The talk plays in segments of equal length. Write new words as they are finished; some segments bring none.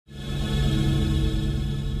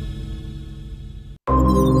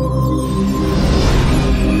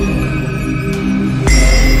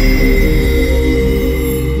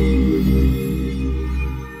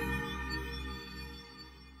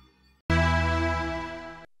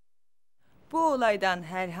olaydan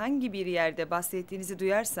herhangi bir yerde bahsettiğinizi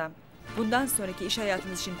duyarsam bundan sonraki iş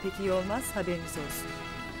hayatınız için pek iyi olmaz, haberiniz olsun.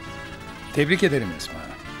 Tebrik ederim Esma.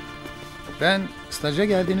 Ben staja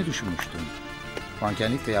geldiğini düşünmüştüm.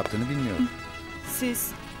 Mankenlik de yaptığını bilmiyorum.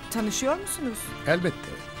 Siz tanışıyor musunuz?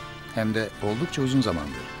 Elbette. Hem de oldukça uzun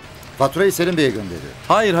zamandır. Faturayı Selim Bey'e gönderiyor.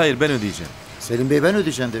 Hayır ben ödeyeceğim. Selim Bey ben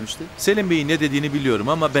ödeyeceğim demişti. Selim Bey'in ne dediğini biliyorum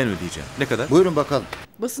ama ben ödeyeceğim. Ne kadar? Buyurun bakalım.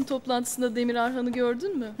 Basın toplantısında Demir Arhan'ı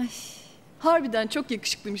gördün mü? Ay. Harbiden çok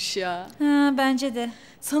yakışıklıymış ya. Ha, bence de.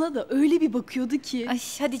 Sana da öyle bir bakıyordu ki. Ay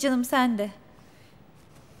hadi canım sen de.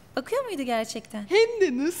 Bakıyor muydu gerçekten? Hem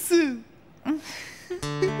de nasıl?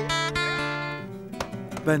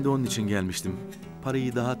 Ben de onun için gelmiştim.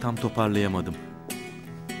 Parayı daha tam toparlayamadım.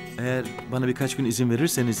 Eğer bana birkaç gün izin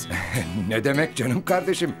verirseniz... Ne demek canım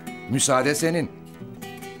kardeşim? Müsaade senin.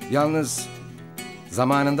 Yalnız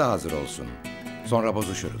zamanında hazır olsun. Sonra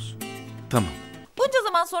bozuşuruz. Tamam. Bunca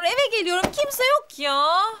zaman sonra eve geliyorum, kimse yok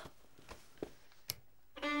ya.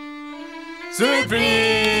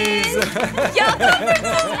 Sürpriz! Ya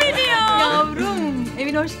kandırdınız beni ya. Yavrum,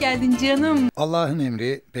 evine hoş geldin canım. Allah'ın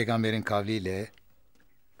emri, peygamberin kavliyle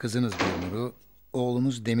kızınız Ömür'ü,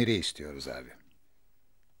 oğlumuz Demir'i istiyoruz abi.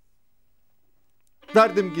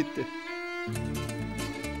 Verdim gitti.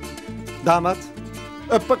 Damat,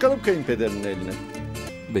 öp bakalım kayınpederinin eline.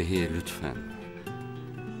 Behiye lütfen.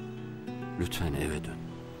 Lütfen eve dön.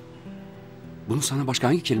 Bunu sana başka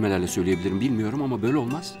hangi kelimelerle söyleyebilirim bilmiyorum ama böyle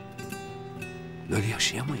olmaz. Böyle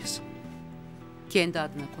yaşayamayız. Kendi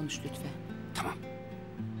adına konuş lütfen. Tamam.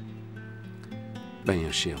 Ben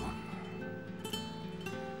yaşayamam.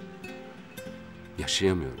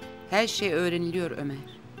 Yaşayamıyorum. Her şey öğreniliyor Ömer.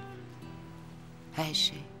 Her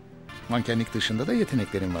şey. Mankenlik dışında da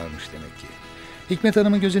yeteneklerin varmış demek ki. Hikmet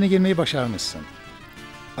Hanım'ın gözüne girmeyi başarmışsın.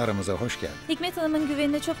 Aramıza hoş geldin. Hikmet Hanım'ın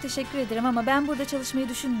güvenine çok teşekkür ederim ama ben burada çalışmayı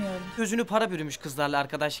düşünmüyorum. Gözünü para bürümüş kızlarla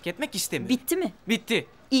arkadaşlık etmek istemiyor. Bitti mi? Bitti.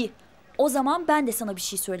 İyi. O zaman ben de sana bir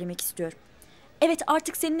şey söylemek istiyorum. Evet,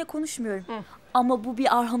 artık seninle konuşmuyorum. Ama bu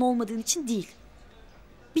bir Arhan olmadığın için değil.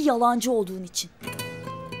 Bir yalancı olduğun için.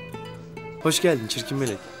 Hoş geldin çirkin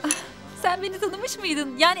melek. Sen beni tanımış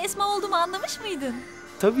mıydın? Yani Esma olduğumu anlamış mıydın?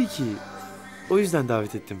 Tabii ki. O yüzden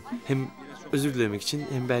davet ettim. Hem özür dilemek için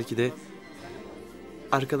hem belki de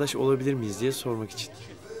arkadaş olabilir miyiz diye sormak için.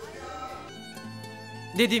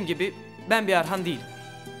 Dediğim gibi ben bir Arhan değilim.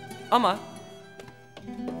 Ama...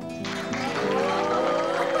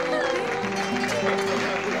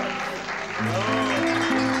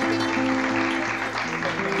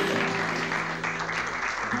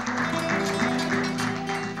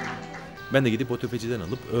 Ben de gidip o tefeciden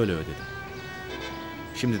alıp öyle ödedim.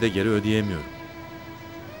 Şimdi de geri ödeyemiyorum.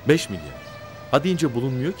 5 milyar. Ha deyince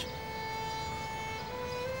bulunmuyor ki.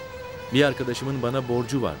 Bir arkadaşımın bana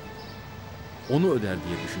borcu vardı. Onu öder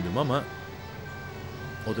diye düşündüm ama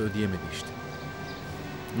o da ödeyemedi işte.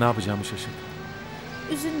 Ne yapacağımı şaşırdım.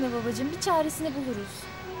 Üzülme babacığım, bir çaresini buluruz.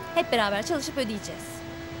 Hep beraber çalışıp ödeyeceğiz.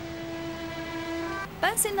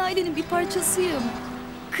 Ben senin ailenin bir parçasıyım.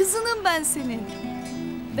 Kızınım ben senin.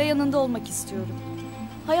 Ve yanında olmak istiyorum.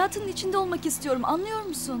 Hayatının içinde olmak istiyorum, anlıyor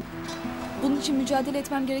musun? Bunun için mücadele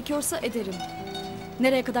etmem gerekiyorsa ederim.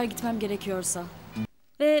 Nereye kadar gitmem gerekiyorsa.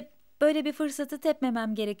 Ve böyle bir fırsatı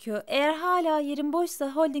tepmemem gerekiyor. Eğer hala yerim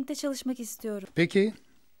boşsa holdingde çalışmak istiyorum. Peki,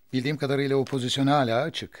 bildiğim kadarıyla o pozisyon hala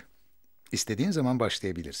açık. İstediğin zaman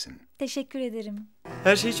başlayabilirsin. Teşekkür ederim.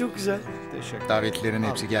 Her şey çok güzel. Davetlilerin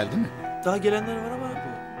hepsi geldi mi? Daha gelenler var ama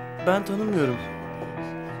ben tanımıyorum.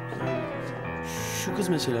 Şu kız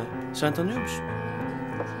mesela, sen tanıyor musun?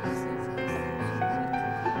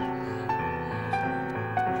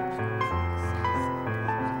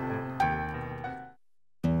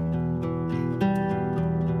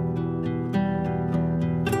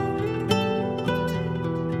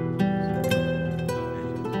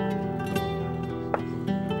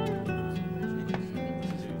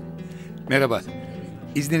 Merhaba.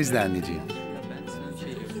 İzninizle anneciğim.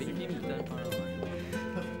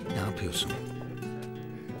 Ne yapıyorsun?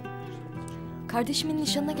 Kardeşimin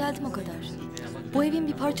nişanına geldim o kadar. Bu evin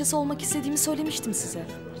bir parçası olmak istediğimi söylemiştim size.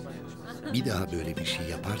 Bir daha böyle bir şey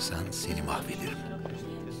yaparsan seni mahvederim.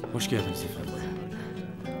 Hoş geldiniz efendim.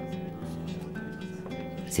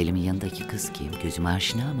 Selim'in yanındaki kız kim? Gözüme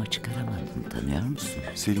aşina ama çıkaramadım. Tanıyor musun?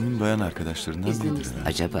 Selim'in bayan arkadaşlarından biridir.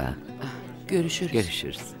 Acaba? Görüşürüz.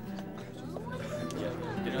 Görüşürüz.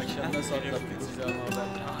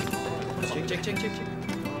 Çek.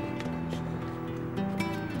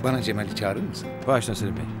 Bana Cemal'i çağırır mısın? Başla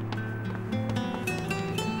Selim Bey.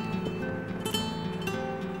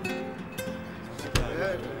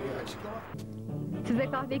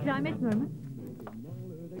 Size kahve ikram etmiyor mu?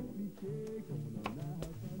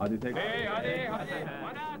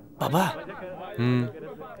 Baba.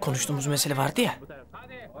 Konuştuğumuz mesele vardı ya.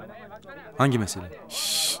 Hangi mesele?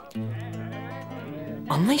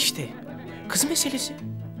 Anla işte. Kız meselesi.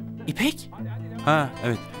 İpek. Ha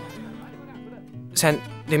evet. Sen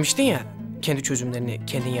demiştin ya kendi çözümlerini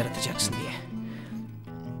kendin yaratacaksın diye.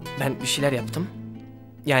 Ben bir şeyler yaptım.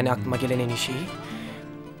 Yani aklıma gelen en iyi şeyi.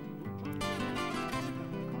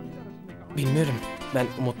 Bilmiyorum. Ben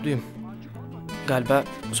umutluyum. Galiba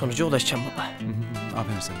sonuca ulaşacağım baba.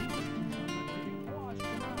 Aferin sana.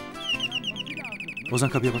 Ozan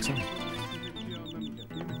kapıya baksana.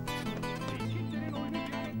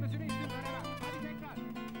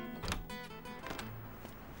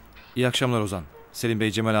 İyi akşamlar Ozan. Selim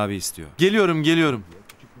Bey Cemal abi istiyor. Geliyorum.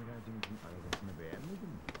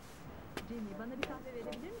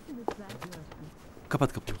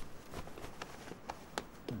 Kapat kapıyı.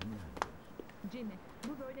 Cemil,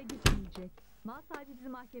 bu böyle gitmeyecek. Mal sahibi bizi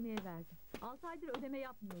mahkemeye verdi. 6 aydır ödeme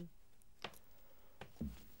yapmıyoruz.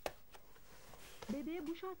 Bebeğe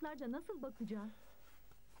bu şartlarda nasıl bakacağız?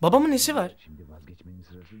 Babamın nesi var?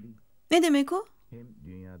 Ne demek o?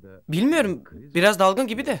 Bilmiyorum. Biraz dalgın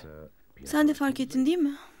gibi de. Sen de fark ettin değil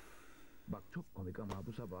mi?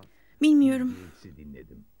 Bilmiyorum.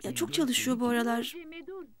 Ya çok çalışıyor bu aralar.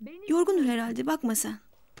 Yorgundur herhalde, bakma sen.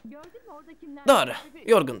 Doğru.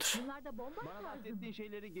 Yorgundur. Bana bahsettiğin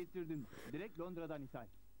şeyleri getirdim. Direkt Londra'dan ithal.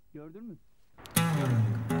 Gördün mü?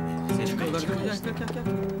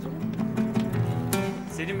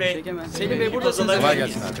 Selim Bey. Selim Bey buradasınız. Kolay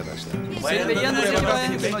gelsin arkadaşlar. Selim Bey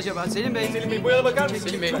yanınızda kim acaba? Selim Bey. Selim Bey bu yana bakar mısınız?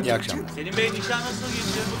 Selim Bey. İyi akşamlar. Selim Bey nişan nasıl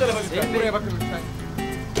geçiyor? Bu tarafa lütfen. Selim Bey. Buraya bakın lütfen.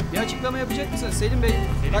 Bir açıklama yapacak mısınız Selim Bey?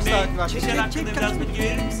 Kaç Selim saat var? Bey nişan hakkında biraz bilgi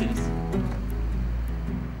verir misiniz?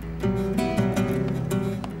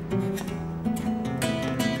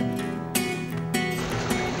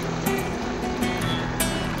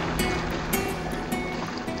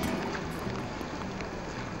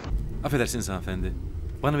 Affedersiniz hanımefendi.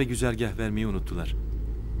 Bana bir güzergah vermeyi unuttular.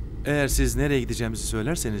 Eğer siz nereye gideceğimizi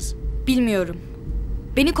söylerseniz... Bilmiyorum.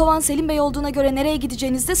 Beni kovan Selim Bey olduğuna göre nereye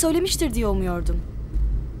gideceğinizi de söylemiştir diye umuyordum.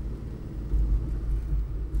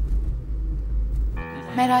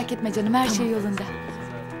 Merak etme canım, her şey yolunda.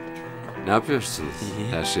 Ne yapıyorsunuz?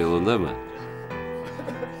 Her şey yolunda mı?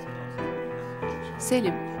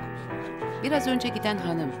 Selim, biraz önce giden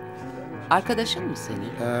hanım. Arkadaşın mı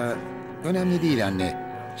senin? Önemli değil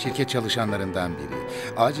anne. Şirket çalışanlarından biri.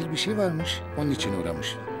 Acil bir şey varmış, onun için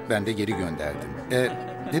uğramış. Ben de geri gönderdim.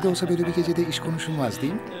 Ne de olsa böyle bir gecede iş konuşulmaz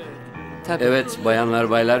değil mi? Tabii. Evet bayanlar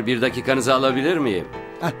baylar, bir dakikanızı alabilir miyim?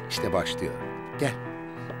 İşte başlıyor. Gel.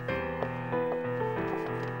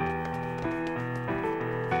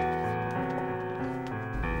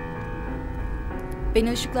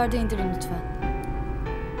 Beni ışıklarda indirin lütfen.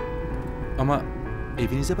 Ama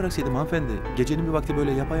evinize bıraksaydım hanımefendi. Gecenin bir vakti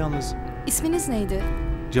böyle yapayalnız. İsminiz neydi?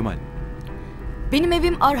 Cemal. Benim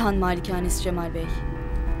evim Arhan Malikanesi Cemal Bey.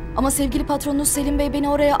 Ama sevgili patronunuz Selim Bey beni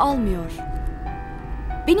oraya almıyor.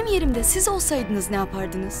 Benim yerimde siz olsaydınız ne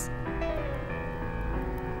yapardınız?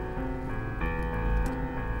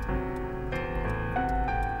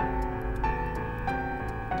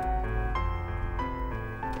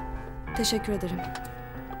 Teşekkür ederim.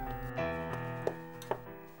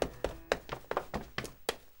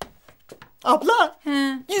 Abla,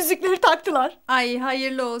 yüzükleri taktılar. Ay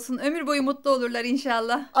hayırlı olsun. Ömür boyu mutlu olurlar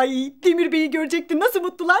inşallah. Ay Demir Bey'i görecektin. Nasıl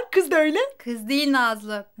mutlular? Kız da öyle. Kız değil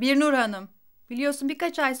Nazlı. Birnur Hanım. Biliyorsun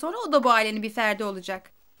birkaç ay sonra o da bu ailenin bir ferdi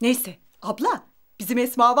olacak. Neyse abla, bizim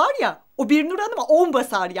Esma var ya, o Birnur Hanım'a 10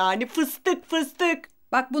 basar yani. Fıstık fıstık.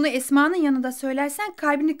 Bak bunu Esma'nın yanında söylersen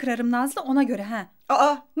kalbini kırarım Nazlı, ona göre ha.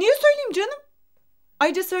 Niye söyleyeyim canım?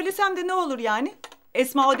 Ayrıca söylesem de ne olur yani?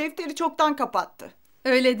 Esma o defteri çoktan kapattı.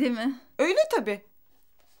 Öyle değil mi? Öyle tabii.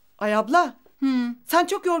 Ay abla, sen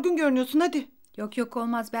çok yorgun görünüyorsun, hadi. Yok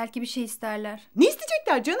olmaz, belki bir şey isterler. Ne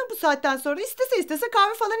isteyecekler canım bu saatten sonra? İstese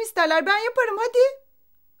kahve falan isterler, ben yaparım, hadi.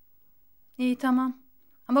 İyi tamam.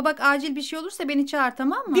 Ama bak acil bir şey olursa beni çağır,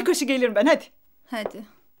 tamam mı? Bir koşu gelirim ben, hadi. Hadi.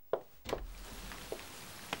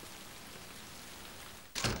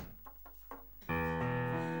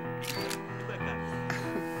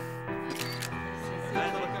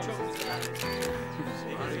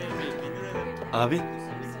 Abi.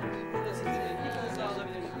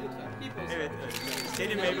 Evet.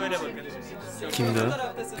 Selim Bey böyle bakın. Kimdi o?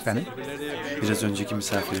 Efendim? Biraz önceki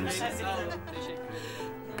misafirimiz.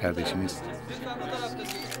 Kardeşimiz.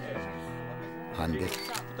 Hande.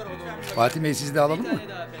 Fatih Bey sizi de alalım mı?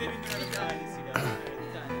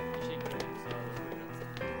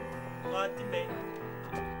 Fatih Bey.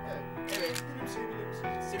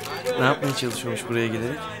 Ne yapmaya çalışıyormuş buraya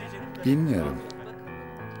gelerek? Bilmiyorum.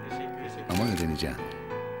 Ama öğreneceğim.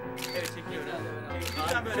 Evet çekiyorum.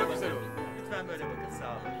 Lütfen böyle bakın. Lütfen böyle bakın.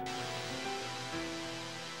 Sağ olun.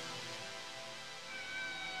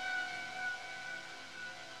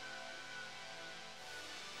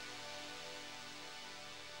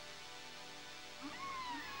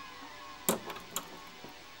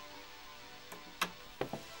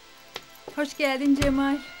 Hoş geldin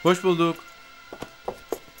Cemal. Hoş bulduk.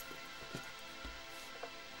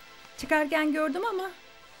 Çıkarken gördüm ama.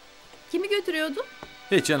 Kimi götürüyordun?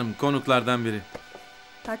 Hiç canım, konuklardan biri.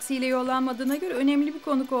 Taksiyle yollanmadığına göre önemli bir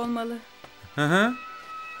konuk olmalı. Hı hı.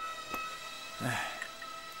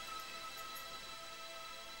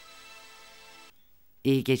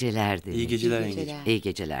 İyi geceler Demir. İyi geceler yengeciğim. İyi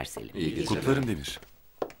geceler Selim. İyi geceler. Kutlarım Demir.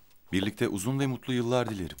 Birlikte uzun ve mutlu yıllar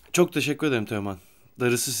dilerim. Çok teşekkür ederim Teoman.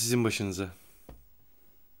 Darısı sizin başınıza.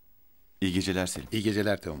 İyi geceler Selim. İyi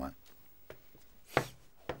geceler Teoman.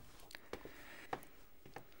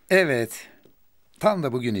 Evet. Tam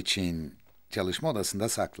da bugün için çalışma odasında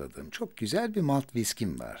sakladığım çok güzel bir malt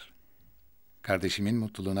viskim var. Kardeşimin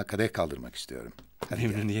mutluluğuna kadeh kaldırmak istiyorum. Hadi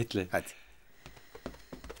memnuniyetle. Hadi.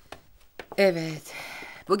 Evet.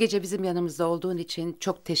 Bu gece bizim yanımızda olduğun için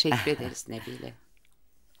çok teşekkür ederiz Nebile.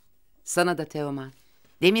 Sana da Teoman.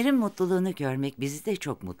 Demir'in mutluluğunu görmek bizi de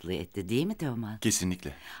çok mutlu etti, değil mi Teoman?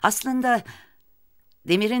 Kesinlikle. Aslında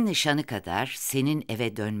Demir'in nişanı kadar senin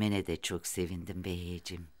eve dönmene de çok sevindim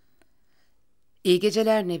beyciğim. İyi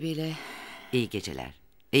geceler Nebile. İyi geceler.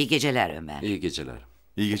 İyi geceler Ömer. İyi geceler.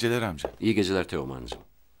 İyi geceler amca. İyi geceler Teoman'cığım.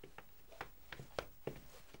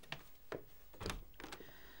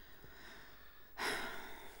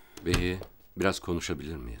 Behi, biraz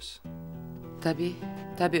konuşabilir miyiz? Tabii,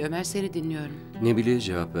 tabii Ömer seni dinliyorum. Nebile'ye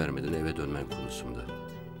cevap vermeden eve dönmen konusunda.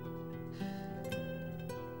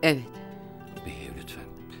 Evet. Behi lütfen.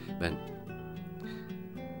 Ben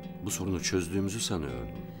bu sorunu çözdüğümüzü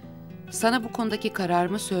sanıyordum. Sana bu konudaki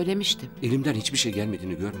kararımı söylemiştim. Elimden hiçbir şey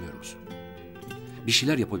gelmediğini görmüyor musun? Bir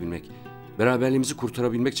şeyler yapabilmek, beraberliğimizi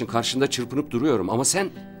kurtarabilmek için karşında çırpınıp duruyorum ama sen...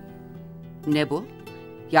 Ne bu?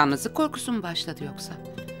 Yalnızlık korkusu mu başladı yoksa?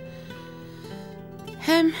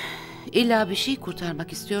 Hem illa bir şey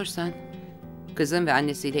kurtarmak istiyorsan kızın ve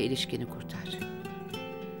annesiyle ilişkini kurtar.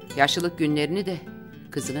 Yaşlılık günlerini de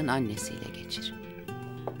kızının annesiyle geçir.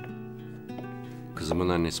 Kızımın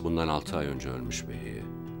annesi bundan 6 ay önce ölmüş Behi.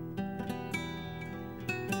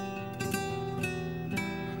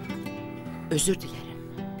 Özür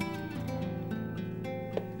dilerim.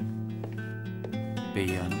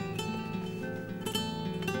 Beyi Hanım.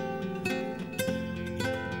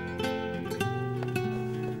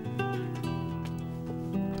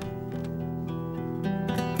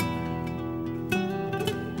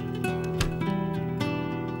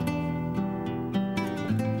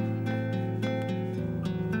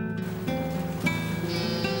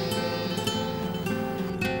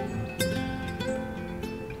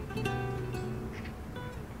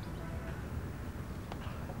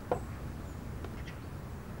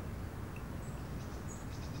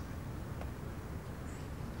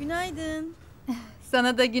 Günaydın.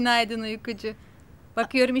 Sana da günaydın uykucu.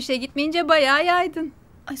 Bakıyorum işe gitmeyince bayağı yaydın.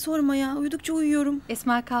 Ay sorma ya, uyudukça uyuyorum.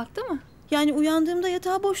 Esma kalktı mı? Yani uyandığımda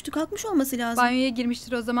yatağı boştu, kalkmış olması lazım. Banyoya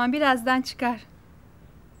girmiştir o zaman, birazdan çıkar.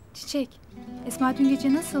 Çiçek, Esma dün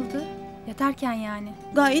gece nasıldı? Yatarken yani.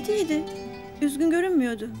 Gayet iyiydi. Üzgün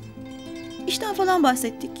görünmüyordu. İşten falan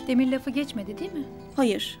bahsettik. Demir lafı geçmedi değil mi?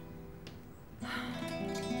 Hayır.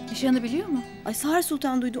 Nişanı biliyor mu? Ay Sahar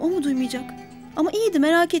Sultan duydu, o mu duymayacak? Ama iyiydi,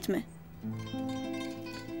 merak etme.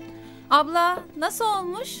 Abla nasıl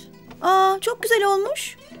olmuş? Aa, çok güzel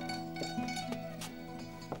olmuş.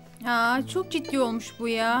 Aa, çok ciddi olmuş bu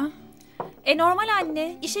ya. Normal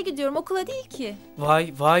anne. İşe gidiyorum, okula değil ki.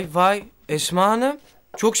 Vay vay vay. Esma Hanım,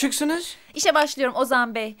 çok şıksınız. İşe başlıyorum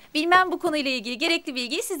Ozan Bey. Bilmem bu konuyla ilgili gerekli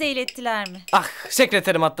bilgiyi size ilettiler mi? Ah,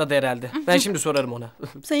 sekreterim atladı herhalde. Ben şimdi sorarım ona.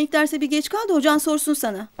 Sen ilk derse bir geç kal da hocan sorsun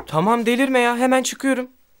sana. Tamam, delirme ya, hemen çıkıyorum.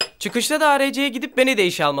 Çıkışta da ARC'ye gidip beni de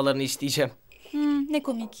işe almalarını isteyeceğim. Ne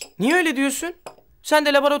komik. Niye öyle diyorsun? Sen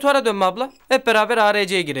de laboratuvara dönme abla. Hep beraber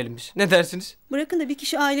ARC'ye girelim biz. Ne dersiniz? Bırakın da bir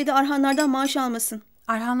kişi ailede Arhanlardan maaş almasın.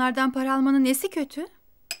 Arhanlardan para almanın nesi kötü?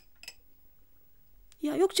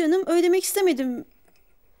 Ya yok canım, öyle demek istemedim.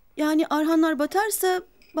 Yani Arhanlar batarsa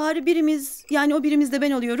bari birimiz, yani o birimiz de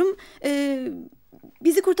ben oluyorum,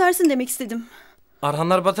 bizi kurtarsın demek istedim.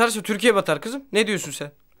 Arhanlar batarsa Türkiye batar kızım. Ne diyorsun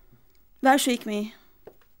sen? Ver şu ekmeği.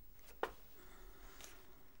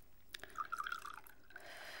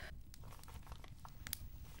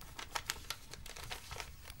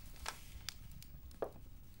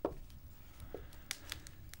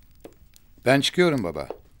 Ben çıkıyorum baba.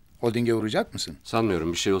 Holding'e uğrayacak mısın?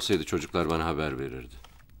 Sanmıyorum, bir şey olsaydı çocuklar bana haber verirdi.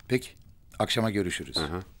 Peki. Akşama görüşürüz.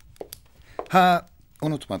 Ha,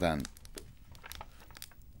 unutmadan.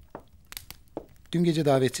 Dün gece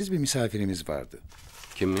davetsiz bir misafirimiz vardı.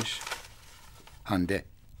 Kimmiş? Hande.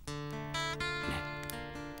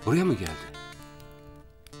 Buraya mı geldi?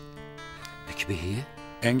 Peki Behiye?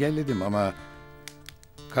 Engelledim ama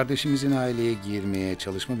kardeşimizin aileye girmeye,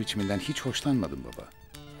 çalışma biçiminden hiç hoşlanmadım baba.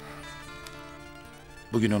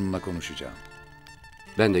 Bugün onunla konuşacağım.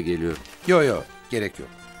 Ben de geliyorum. Yo, gerek yok.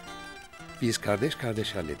 Biz kardeş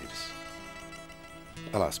kardeş hallederiz.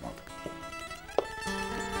 Allah'a ısmarladık.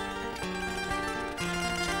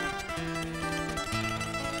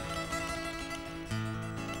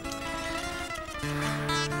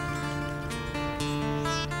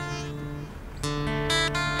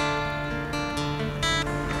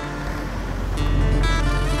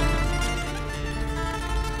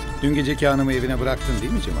 Dün geceki hanımı evine bıraktın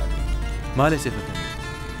değil mi Cemal? Maalesef efendim.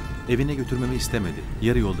 Evine götürmemi istemedi.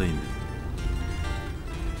 Yarı yolda indi.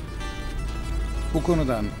 Bu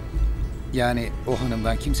konudan, yani o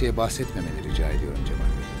hanımdan kimseye bahsetmemeni rica ediyorum Cemal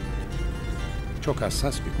Bey. Çok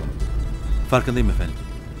hassas bir konu. Farkındayım efendim.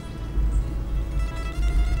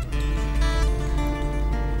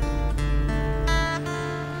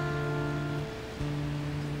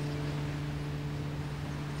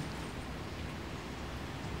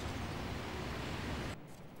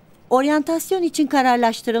 Oryantasyon için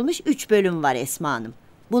kararlaştırılmış 3 bölüm var Esma Hanım.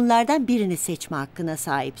 Bunlardan birini seçme hakkına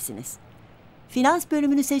sahipsiniz. Finans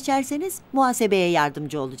bölümünü seçerseniz muhasebeye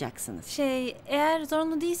yardımcı olacaksınız. Eğer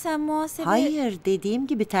zorunlu değilsem muhasebe... Hayır, dediğim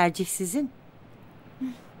gibi tercih sizin.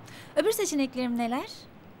 Öbür seçeneklerim neler?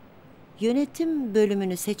 Yönetim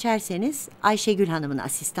bölümünü seçerseniz Ayşegül Hanım'ın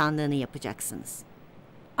asistanlığını yapacaksınız.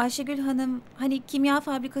 Ayşegül Hanım hani kimya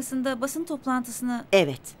fabrikasında basın toplantısını...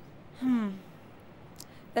 Evet.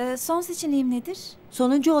 Son seçeneğim nedir?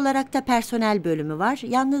 Sonuncu olarak da personel bölümü var.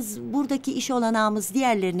 Yalnız buradaki iş olanağımız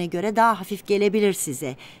diğerlerine göre daha hafif gelebilir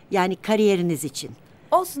size. Yani kariyeriniz için.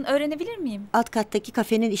 Olsun, öğrenebilir miyim? Alt kattaki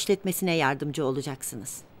kafenin işletmesine yardımcı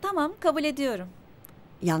olacaksınız. Tamam, kabul ediyorum.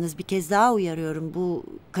 Yalnız bir kez daha uyarıyorum, bu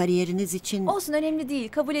kariyeriniz için... Olsun, önemli değil,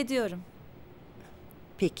 kabul ediyorum.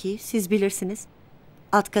 Peki, siz bilirsiniz.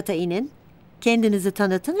 Alt kata inin, kendinizi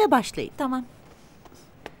tanıtın ve başlayın. Tamam.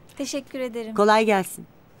 Teşekkür ederim. Kolay gelsin.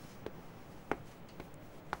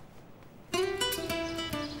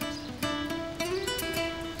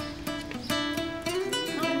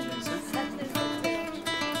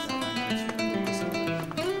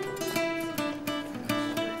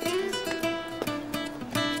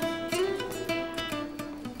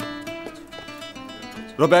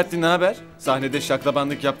 Robert'in ne haber? Sahnede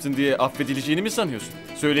şaklabanlık yaptın diye affedileceğini mi sanıyorsun?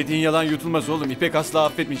 Söylediğin yalan yutulmaz oğlum. İpek asla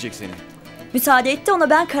affetmeyecek seni. Müsaade et de ona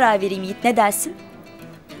ben karar vereyim Yiğit. Ne dersin?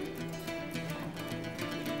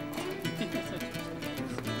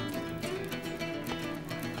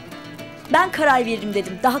 Ben karar veririm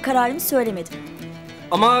dedim. Daha kararımı söylemedim.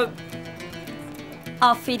 Ama...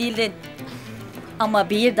 Affedildin. Ama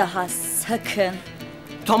bir daha sakın.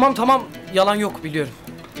 Tamam. Yalan yok, biliyorum.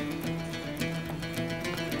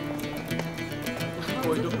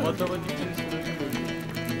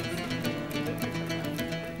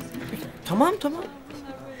 Tamam.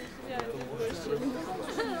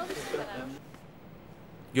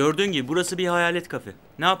 Gördüğün gibi burası bir hayalet kafe.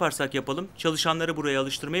 Ne yaparsak yapalım çalışanları buraya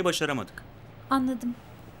alıştırmayı başaramadık. Anladım.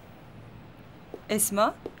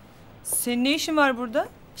 Esma, senin ne işin var burada?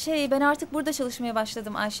 Ben artık burada çalışmaya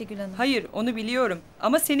başladım Ayşegül Hanım. Hayır, onu biliyorum.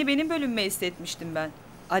 Ama seni benim bölümüme istetmiştim ben.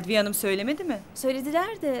 Adviye Hanım söylemedi mi?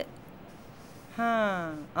 Söylediler de... Ha,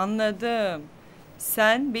 anladım.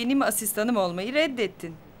 Sen benim asistanım olmayı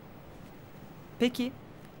reddettin. Peki,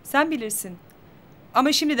 sen bilirsin.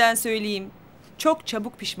 Ama şimdiden söyleyeyim, çok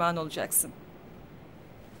çabuk pişman olacaksın.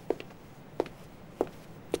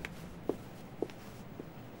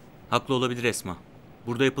 Haklı olabilir Esma.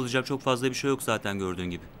 Burada yapılacak çok fazla bir şey yok zaten gördüğün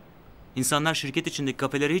gibi. İnsanlar şirket içindeki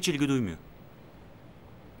kafelere hiç ilgi duymuyor.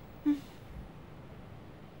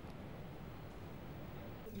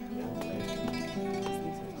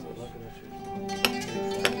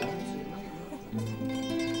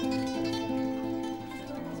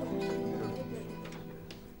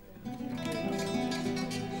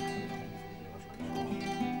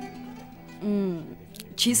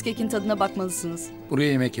 Cheesecake'in tadına bakmalısınız.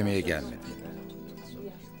 Buraya yemek yemeye gelmedim.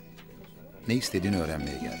 Ne istediğini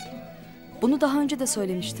öğrenmeye geldim. Bunu daha önce de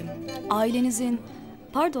söylemiştim.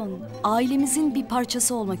 Ailemizin bir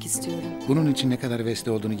parçası olmak istiyorum. Bunun için ne kadar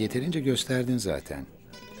hevesli olduğunu yeterince gösterdin zaten.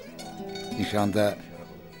 Nişanda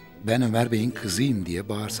ben Ömer Bey'in kızıyım diye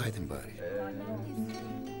bağırsaydın bari.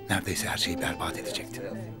 Neredeyse her şeyi berbat edecektin.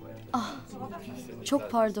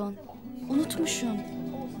 Çok pardon. Unutmuşum.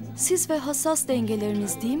 Siz ve hassas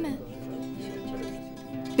dengeleriniz değil mi?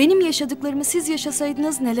 Benim yaşadıklarımı siz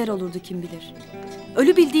yaşasaydınız neler olurdu kim bilir.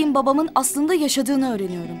 Ölü bildiğim babamın aslında yaşadığını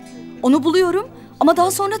öğreniyorum. Onu buluyorum ama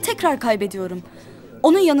daha sonra tekrar kaybediyorum.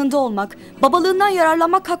 Onun yanında olmak, babalığından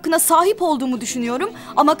yararlanmak hakkına sahip olduğumu düşünüyorum.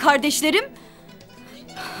 Ama kardeşlerim...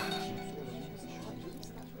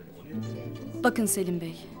 Bakın Selim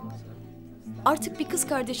Bey. Artık bir kız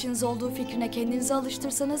kardeşiniz olduğu fikrine kendinizi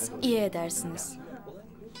alıştırsanız iyi edersiniz.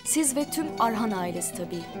 Siz ve tüm Arhan ailesi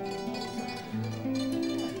tabii.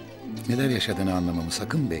 Neler yaşadığını anlamamı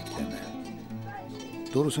sakın bekleme.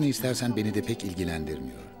 Doğrusunu istersen beni de pek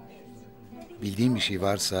ilgilendirmiyor. Bildiğim bir şey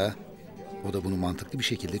varsa o da bunu mantıklı bir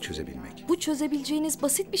şekilde çözebilmek. Bu çözebileceğiniz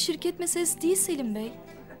basit bir şirket meselesi değil Selim Bey.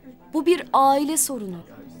 Bu bir aile sorunu.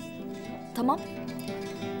 Tamam.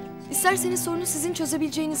 İsterseniz sorunu sizin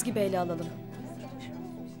çözebileceğiniz gibi ele alalım.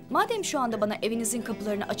 Madem şu anda bana evinizin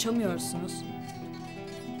kapılarını açamıyorsunuz,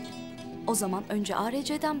 o zaman önce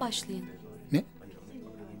ARC'den başlayın. Ne?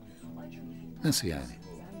 Nasıl yani?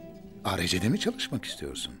 ARC'de mi çalışmak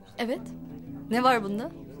istiyorsun? Evet. Ne var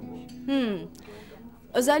bunda?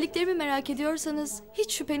 Özelliklerimi merak ediyorsanız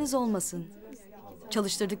hiç şüpheniz olmasın.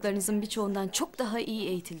 Çalıştırdıklarınızın birçoğundan çok daha iyi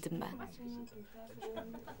eğitildim ben.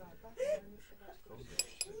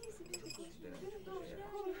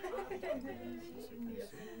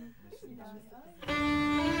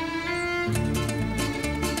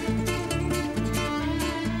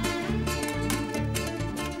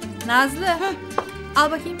 Nazlı.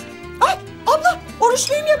 Al bakayım. Ay abla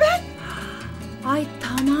oruçluyum ya ben. Ay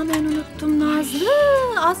tamamen unuttum Nazlı.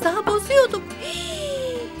 Az daha bozuyorduk.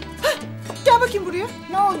 Gel bakayım buraya.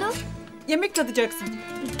 Ne oldu? Yemek tadacaksın.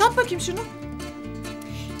 Tat bakayım şunu.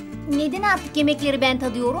 Neden artık yemekleri ben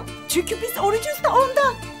tadıyorum? Çünkü biz orucuz da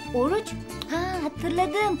ondan. Oruç? Ha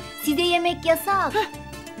hatırladım. Size yemek yasak.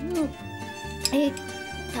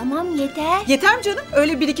 Tamam yeter. Yeter mi canım?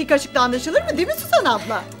 Öyle 1-2 kaşıkla anlaşılır mı değil mi Suzan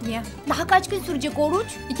abla? Ya. Daha kaç gün sürecek oruç?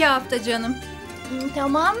 2 hafta canım.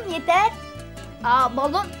 Tamam yeter.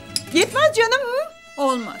 Balon. Yetmez canım.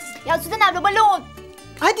 Olmaz. Ya Suzan abla balon.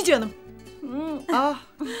 Hadi canım.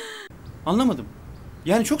 Anlamadım.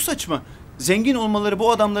 Yani çok saçma. Zengin olmaları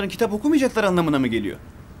bu adamların kitap okumayacaklar anlamına mı geliyor?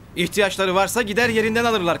 İhtiyaçları varsa gider yerinden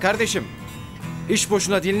alırlar kardeşim. Hiç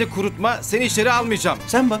boşuna dilini kurutma, seni içeri almayacağım.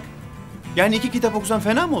 Sen bak. Yani 2 kitap okusan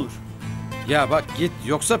fena mı olur? Ya bak git,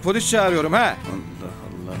 yoksa polis çağırıyorum ha.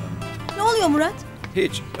 Allah Allah. Ne oluyor Murat?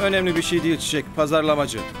 Hiç önemli bir şey değil Çiçek,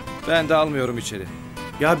 pazarlamacı. Ben de almıyorum içeri.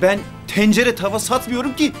 Ya ben tencere tava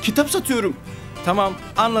satmıyorum ki, kitap satıyorum. Tamam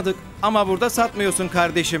anladık ama burada satmıyorsun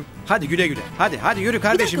kardeşim. Hadi güle güle. Hadi yürü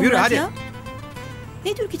kardeşim, yürü Murat hadi. ya.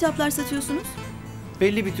 Ne tür kitaplar satıyorsunuz?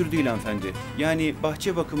 Belli bir tür değil hanımefendi. Yani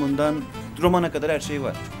bahçe bakımından romana kadar her şey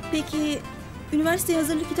var. Peki üniversiteye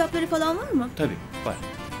hazırlık kitapları falan var mı? Tabii var.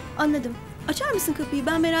 Anladım. Açar mısın kapıyı?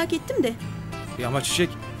 Ben merak ettim de. Ya ama Çiçek,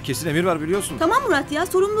 kesin emir var biliyorsun. Tamam Murat ya,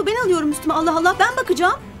 sorumluluğu ben alıyorum üstüme. Allah Allah, ben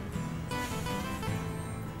bakacağım.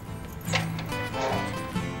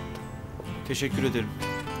 Teşekkür ederim.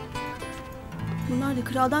 Bunlar da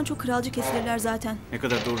kraldan çok kralcı kesilirler zaten. Ne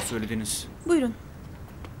kadar doğru söylediniz. Buyurun.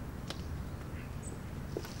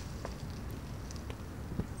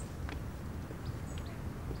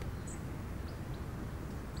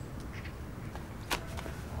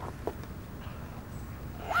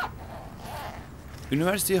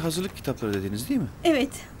 Üniversiteye hazırlık kitapları dediniz değil mi? Evet.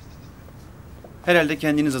 Herhalde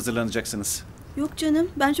kendiniz hazırlanacaksınız. Yok canım,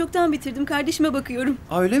 ben çoktan bitirdim. Kardeşime bakıyorum.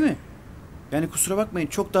 Öyle mi? Yani kusura bakmayın,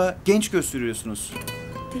 çok daha genç gösteriyorsunuz.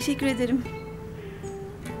 Teşekkür ederim.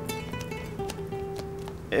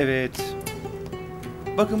 Evet.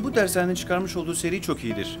 Bakın, bu dershanenin çıkarmış olduğu seri çok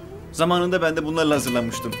iyidir. Zamanında ben de bunlarla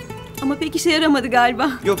hazırlanmıştım. Ama pek işe yaramadı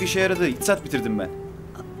galiba. Yok, işe yaradı. İktisat bitirdim ben.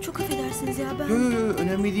 Çok affedersiniz ya ben... Yok,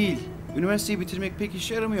 önemli değil. Üniversiteyi bitirmek pek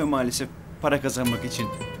işe yaramıyor maalesef, para kazanmak için.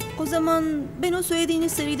 O zaman ben o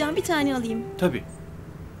söylediğiniz seriden bir tane alayım. Tabii.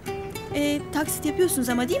 Taksit yapıyorsunuz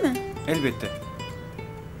ama değil mi? Elbette.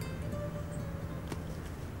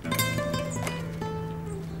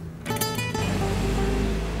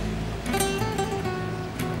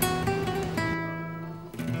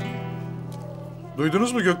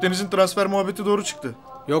 Duydunuz mu? Gökdeniz'in transfer muhabbeti doğru çıktı.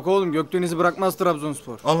 Yok oğlum, Gökdeniz'i bırakmaz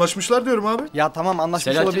Trabzonspor. Anlaşmışlar diyorum abi. Ya tamam,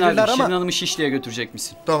 anlaşmış Selahattin olabilirler abi, ama... Şirin Hanım'ı Şişli'ye götürecek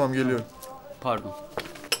misin? Tamam, geliyorum. Pardon.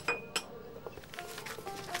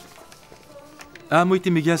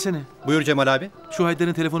 Muhittin bir gelsene. Buyur Cemal abi. Şu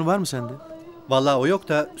Haydar'ın telefonu var mı sende? Vallahi o yok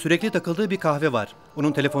da sürekli takıldığı bir kahve var.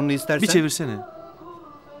 Onun telefonunu istersen... Bir çevirsene.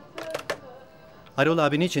 Hayrola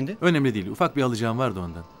abi, ne içindi? Önemli değil. Ufak bir alacağım vardı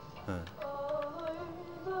ondan.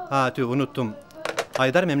 Tüh, unuttum.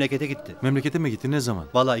 Haydar memlekete gitti. Memlekete mi gitti? Ne zaman?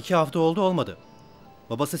 Vallahi 2 hafta oldu, olmadı.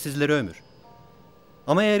 Babası sizlere Ömür.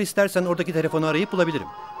 Ama eğer istersen oradaki telefonu arayıp bulabilirim.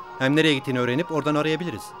 Hem nereye gittiğini öğrenip oradan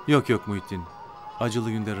arayabiliriz. Yok yok Muhittin.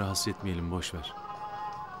 Acılı günde rahatsız etmeyelim, boş ver.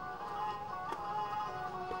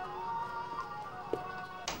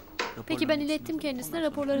 Peki ben ilettim kendisine,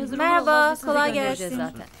 raporlar hazır olur Merhaba, olmaz biz kolay size göndereceğiz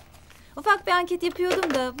gelsin. zaten. Ufak bir anket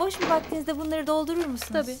yapıyordum da boş bir vaktinizde bunları doldurur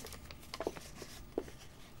musunuz? Tabii.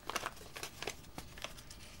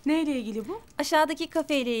 Neyle ilgili bu? Aşağıdaki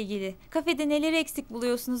kafeyle ilgili. Kafede neleri eksik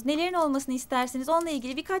buluyorsunuz, nelerin olmasını istersiniz onunla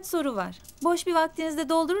ilgili birkaç soru var. Boş bir vaktinizde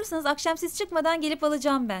doldurursanız akşam siz çıkmadan gelip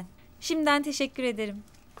alacağım ben. Şimdiden teşekkür ederim.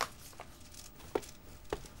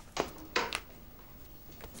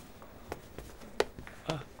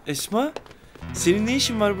 Esma, senin ne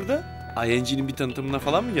işin var burada? ING'nin bir tanıtımına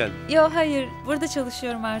falan mı geldin? Yo hayır, burada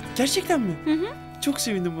çalışıyorum artık. Gerçekten mi? Hı hı. Çok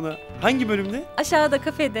sevindim buna. Hangi bölümde? Aşağıda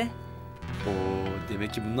kafede. Oo,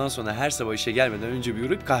 demek ki bundan sonra her sabah işe gelmeden önce bir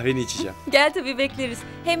uğrayıp kahveni içeceğim. Gel tabii bekleriz.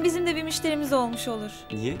 Hem bizim de bir müşterimiz olmuş olur.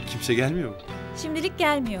 Niye? Kimse gelmiyor mu? Şimdilik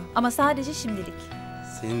gelmiyor ama sadece şimdilik.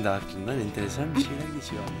 Senin de aklından enteresan bir şeyler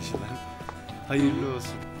geçiyor anlaşılan. Hayırlı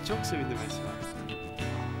olsun. Çok sevindim Esma.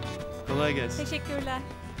 Kolay gelsin. Teşekkürler.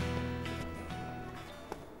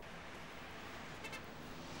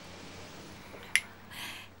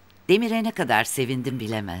 Demir'e ne kadar sevindim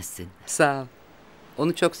bilemezsin. Sağ ol.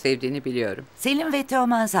 Onu çok sevdiğini biliyorum. Selim ve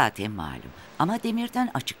Teoman zaten malum. Ama Demir'den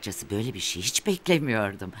açıkçası böyle bir şey hiç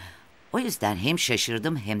beklemiyordum. O yüzden hem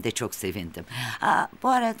şaşırdım hem de çok sevindim. Bu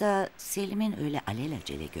arada Selim'in öyle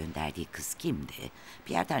alelacele gönderdiği kız kimdi?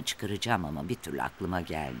 Bir yerden çıkaracağım ama bir türlü aklıma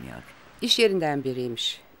gelmiyor. İş yerinden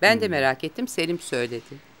biriymiş. Ben de merak ettim, Selim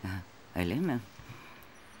söyledi. Öyle mi?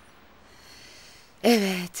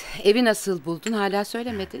 Evet, evi nasıl buldun hala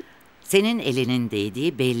söylemedin. Senin elinin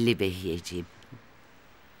değdiği belli Behiyeciğim.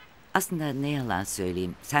 Aslında ne yalan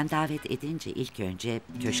söyleyeyim, sen davet edince ilk önce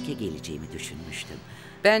köşke geleceğimi düşünmüştüm.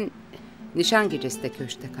 Ben nişan gecesi de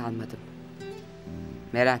köşkte kalmadım.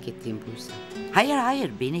 Merak ettiğim buysa.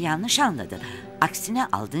 Hayır, beni yanlış anladın. Aksine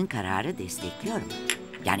aldığın kararı destekliyorum.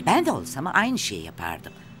 Yani ben de olsam aynı şeyi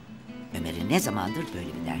yapardım. Ömer'in ne zamandır böyle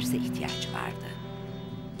bir derse ihtiyacı vardı.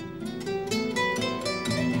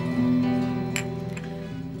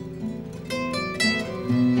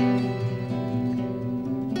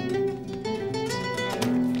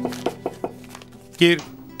 Gir.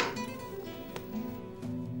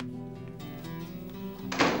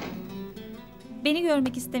 Beni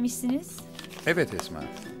görmek istemişsiniz. Evet Esma.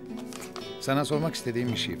 Sana sormak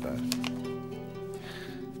istediğim bir şey var.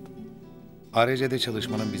 ARC'de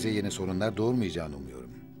çalışmanın bize yeni sorunlar doğurmayacağını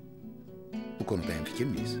umuyorum. Bu konuda hemfikir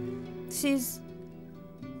miyiz? Siz...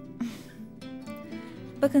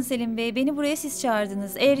 Bakın Selim Bey, beni buraya siz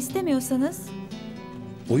çağırdınız. Eğer istemiyorsanız...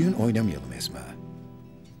 Oyun oynamayalım Esma.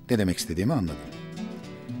 Ne demek istediğimi anladın.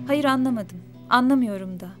 Hayır anlamadım.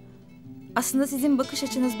 Anlamıyorum da. Aslında sizin bakış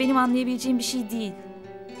açınız benim anlayabileceğim bir şey değil.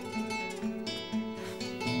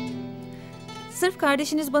 Sırf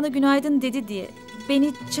kardeşiniz bana günaydın dedi diye,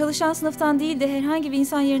 beni çalışan sınıftan değil de herhangi bir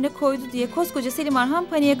insan yerine koydu diye koskoca Selim Arhan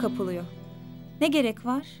paniğe kapılıyor. Ne gerek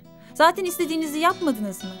var? Zaten istediğinizi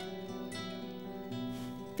yapmadınız mı?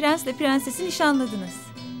 Prensle prensesi nişanladınız.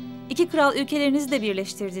 2 kral ülkelerinizi de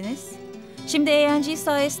birleştirdiniz. Şimdi ENG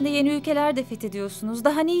sayesinde yeni ülkeler de fethediyorsunuz.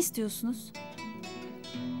 Daha ne istiyorsunuz?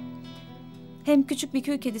 Hem küçük bir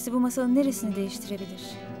köy kedisi bu masalın neresini değiştirebilir?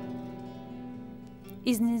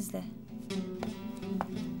 İzninizle.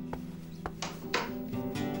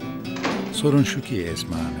 Sorun şu ki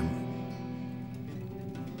Esma Hanım.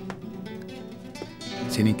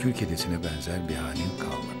 Senin kül kedisine benzer bir halin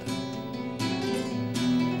kalmadı.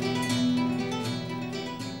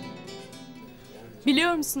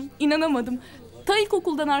 Biliyor musun? İnanamadım. Ta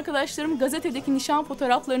ilkokuldan arkadaşlarım gazetedeki nişan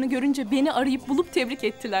fotoğraflarını görünce beni arayıp bulup tebrik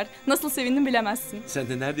ettiler. Nasıl sevindim bilemezsin. Sen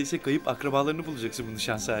de neredeyse kayıp akrabalarını bulacaksın bu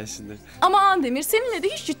nişan sayesinde. Aman Demir, seninle de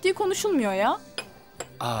hiç ciddi konuşulmuyor ya.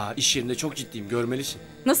 İş yerinde çok ciddiyim, görmelisin.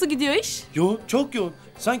 Nasıl gidiyor iş? Yoğun, çok yoğun.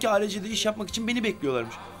 Sanki ARC'de iş yapmak için beni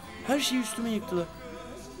bekliyorlarmış. Her şeyi üstüme yıktılar.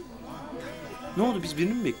 Ne oldu, biz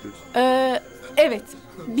birini mi bekliyoruz? Evet.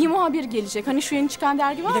 Bir muhabir gelecek. Hani şu yeni çıkan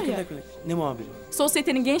dergi var Bir dakika. Ne muhabiri?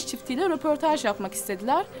 Sosyetenin genç çiftiyle röportaj yapmak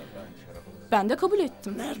istediler. Ben de kabul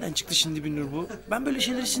ettim. Nereden çıktı şimdi Binnur bu? Ben böyle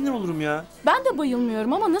şeylere sinir olurum ya. Ben de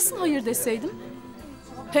bayılmıyorum ama nasıl hayır deseydim?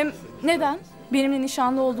 Hem neden? Benimle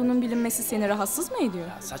nişanlı olduğunun bilinmesi seni rahatsız mı ediyor?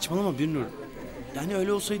 Saçmalama Binnur. Yani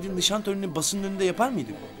öyle olsaydı nişan törenini basının önünde yapar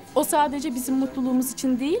mıydık? O sadece bizim mutluluğumuz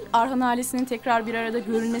için değil, Arhan ailesinin tekrar bir arada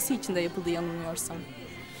görülmesi için de yapıldı yanılmıyorsam.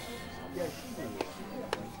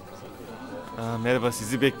 Merhaba,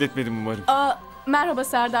 sizi bekletmedim umarım. Merhaba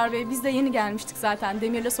Serdar Bey, biz de yeni gelmiştik zaten.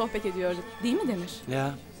 Demir'le sohbet ediyorduk. Değil mi Demir?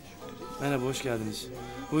 Ya, Merhaba, hoş geldiniz.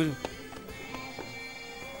 Buyurun.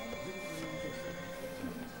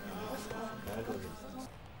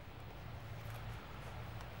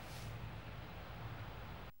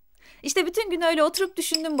 İşte bütün gün öyle oturup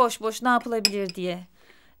düşündüm boş boş ne yapılabilir diye.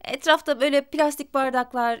 Etrafta böyle plastik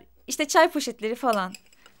bardaklar, işte çay poşetleri falan.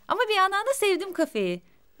 Ama bir yandan da sevdim kafeyi.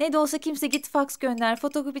 Ne de olsa kimse git faks gönder,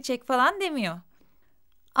 fotokopi çek falan demiyor.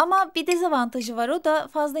 Ama bir dezavantajı var, o da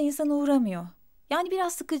fazla insana uğramıyor. Yani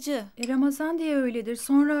biraz sıkıcı. Ramazan diye öyledir,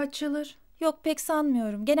 sonra açılır. Yok pek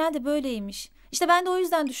sanmıyorum. Genelde böyleymiş. İşte ben de o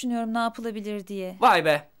yüzden düşünüyorum ne yapılabilir diye. Vay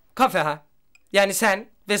be, kafe ha. Yani sen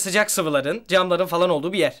ve sıcak sıvıların, camların falan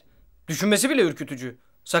olduğu bir yer. Düşünmesi bile ürkütücü.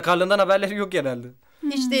 Sakarlığından haberleri yok genelde.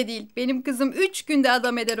 Hiç de değil. Benim kızım 3 günde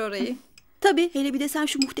adam eder orayı. Tabii, hele bir de sen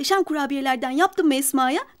şu muhteşem kurabiyelerden yaptın mı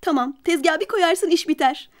Esma'ya? Tamam, tezgah bir koyarsın, iş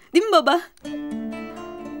biter. Değil mi baba?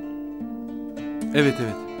 Evet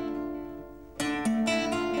evet.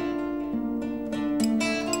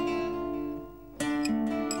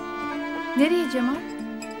 Nereye Cemal?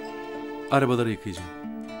 Arabaları yıkayacağım.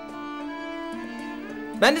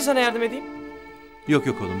 Ben de sana yardım edeyim. Yok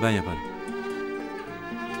yok oğlum, ben yaparım.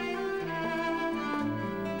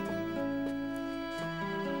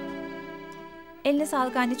 Eline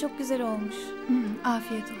sağlık anne, çok güzel olmuş.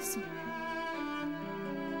 Afiyet olsun.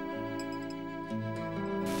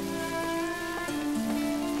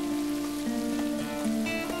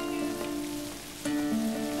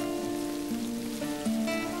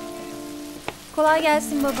 Kolay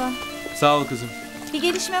gelsin baba. Sağ ol kızım. Bir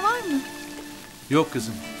gelişme var mı? Yok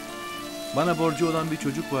kızım. Bana borcu olan bir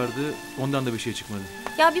çocuk vardı, ondan da bir şey çıkmadı.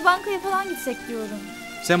 Ya bir bankaya falan gitsek diyorum.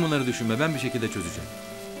 Sen bunları düşünme, ben bir şekilde çözeceğim.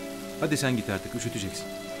 Hadi sen git artık, üşüteceksin.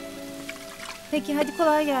 Peki hadi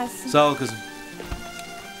kolay gelsin. Sağ ol kızım.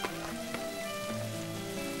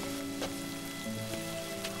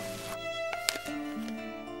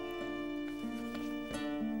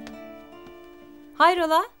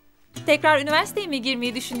 Hayrola? Tekrar üniversiteye mi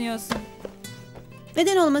girmeyi düşünüyorsun?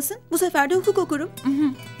 Neden olmasın? Bu sefer de hukuk okurum.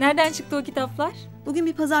 Nereden çıktı o kitaplar? Bugün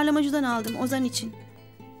bir pazarlamacıdan aldım Ozan için.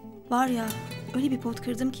 Var ya, öyle bir pot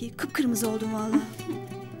kırdım ki kıpkırmızı oldum vallahi.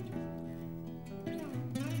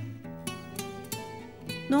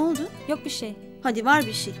 Ne oldu? Yok bir şey. Hadi var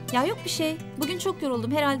bir şey. Ya yok bir şey. Bugün çok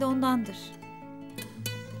yoruldum, herhalde ondandır.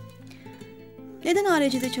 Neden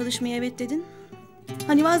ARC'de çalışmaya evet dedin?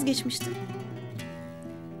 Hani vazgeçmiştin?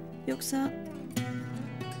 Yoksa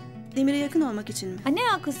Demir'e yakın olmak için mi?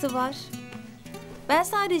 Ne alakası var? Ben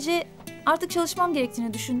sadece artık çalışmam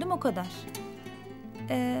gerektiğini düşündüm, o kadar.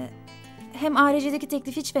 Hem ARC'deki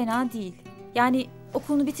teklif hiç fena değil. Yani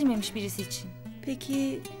okulunu bitirmemiş birisi için.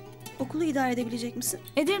 Peki okulu idare edebilecek misin?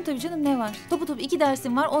 Ederim tabii canım, ne var? Topu 2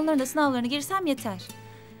 dersim var, onların da sınavlarına girsem yeter.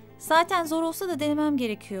 Zaten zor olsa da denemem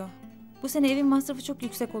gerekiyor. Bu sene evin masrafı çok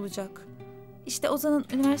yüksek olacak. İşte Ozan'ın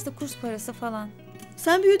üniversite kurs parası falan.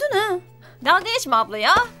 Sen büyüdün ha. Dalga geçme abla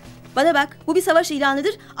ya. Bana bak, bu bir savaş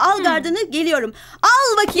ilanıdır. Al gardını, geliyorum.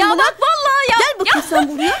 Al bakayım ya bunu. Bak vallahi ya. Gel bakayım sen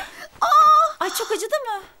buraya. Ay çok acıdı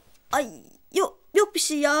mı? Ay yok bir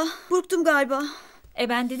şey ya. Burktum galiba.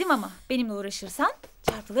 Ben dedim ama benimle uğraşırsan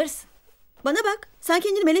çarpılırsın. Bana bak, sen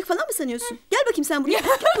kendini melek falan mı sanıyorsun? Gel bakayım sen buraya.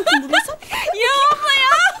 Gel bakayım buraya sen. Ya abla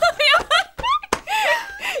ya.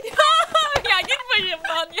 Ya git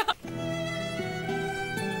başımdan ya.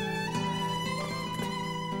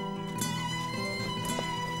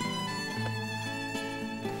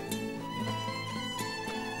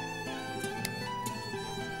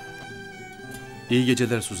 İyi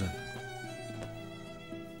geceler Suzan.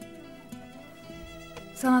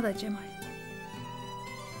 Sana da Cemal.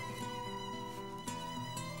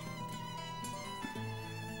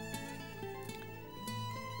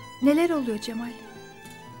 Neler oluyor Cemal?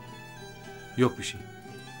 Yok bir şey.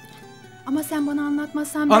 Ama sen bana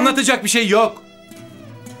anlatmazsan ben... Anlatacak bir şey yok.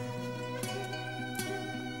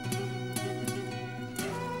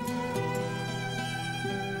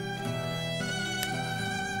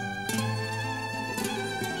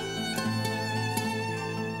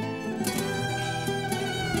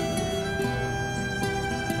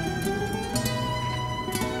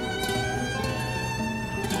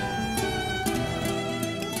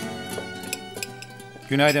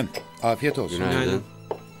 Günaydın. Afiyet olsun. Günaydın.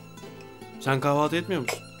 Sen kahvaltı etmiyor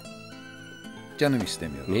musun? Canım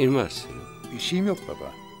istemiyor. Neyin var senin? Bir şeyim yok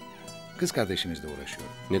baba. Kız kardeşimizle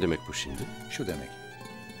uğraşıyorum. Ne demek bu şimdi? Şu demek.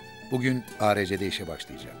 Bugün ARC'de işe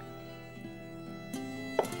başlayacak.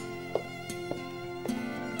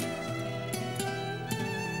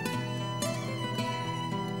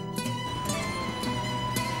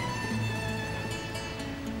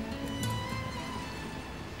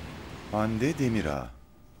 Hande Demirağ,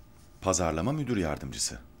 Pazarlama Müdür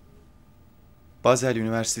Yardımcısı. Basel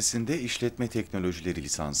Üniversitesi'nde İşletme Teknolojileri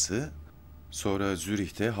lisansı, sonra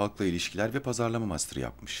Zürih'te Halkla İlişkiler ve Pazarlama Master'ı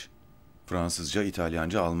yapmış. Fransızca,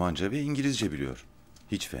 İtalyanca, Almanca ve İngilizce biliyor.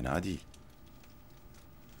 Hiç fena değil.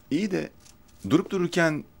 İyi de durup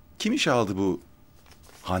dururken kim işe aldı bu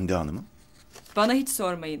Hande Hanım'ı? Bana hiç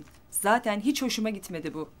sormayın. Zaten hiç hoşuma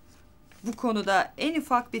gitmedi bu. Bu konuda en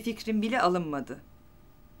ufak bir fikrim bile alınmadı.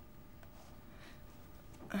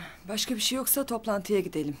 Başka bir şey yoksa toplantıya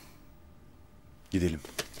gidelim. Gidelim.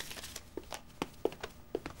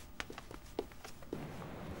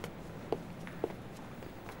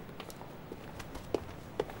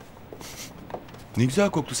 Ne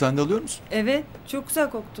güzel koktu. Sen de alıyor musun? Evet, çok güzel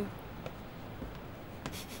koktu.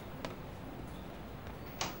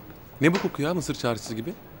 Ne bu koku ya, mısır çarşısı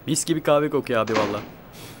gibi? Mis gibi kahve kokuyor abi valla.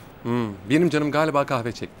 Benim canım galiba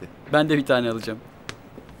kahve çekti. Ben de bir tane alacağım.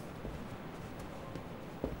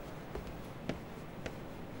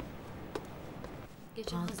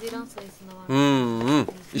 Geçen Haziran sayısında var.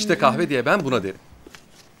 İşte kahve diye ben buna derim.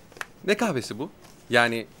 Ne kahvesi bu?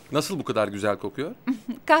 Yani nasıl bu kadar güzel kokuyor?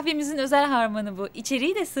 Kahvemizin özel harmanı bu.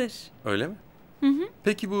 İçeriği de sır. Öyle mi? Hı hı.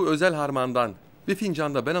 Peki bu özel harmandan bir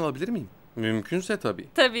fincan da ben alabilir miyim? Mümkünse tabii.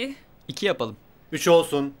 Tabii. 2 yapalım. 3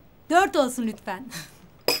 olsun. 4 olsun lütfen.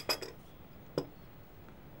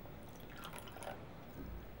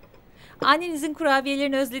 Annenizin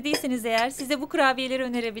kurabiyelerini özlediyseniz eğer size bu kurabiyeleri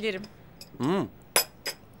önerebilirim.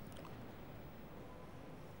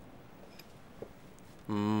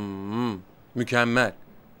 Mükemmel.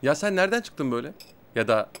 Ya sen nereden çıktın böyle? Ya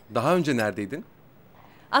da daha önce neredeydin?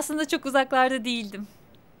 Aslında çok uzaklarda değildim.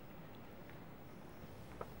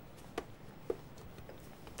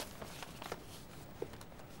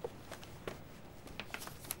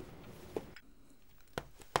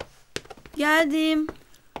 Geldim.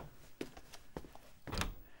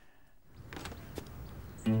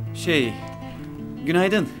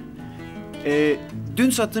 Günaydın. Dün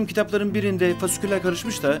sattığım kitapların birinde fasiküller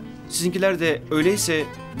karışmış da sizinkiler de öyleyse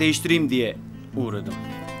değiştireyim diye uğradım.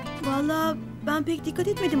 Vallahi ben pek dikkat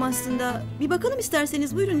etmedim aslında. Bir bakalım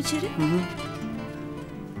isterseniz, buyurun içeri.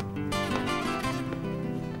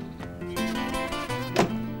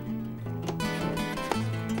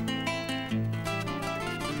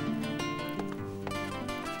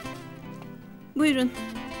 Buyurun.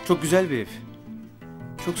 Çok güzel bir ev.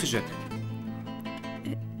 Çok sıcak.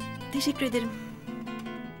 Teşekkür ederim.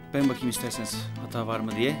 Ben bakayım isterseniz hata var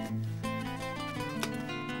mı diye.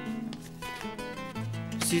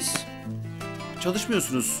 Siz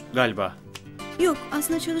çalışmıyorsunuz galiba. Yok,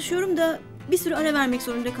 aslında çalışıyorum da bir sürü ara vermek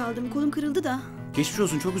zorunda kaldım. Kolum kırıldı da. Geçmiş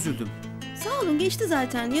olsun, çok üzüldüm. Sağ olun, geçti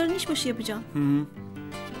zaten. Yarın işbaşı yapacağım.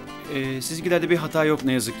 Sizinkilerde bir hata yok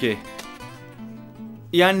ne yazık ki.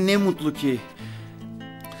 Yani ne mutlu ki.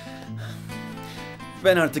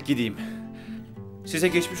 Ben artık gideyim. Size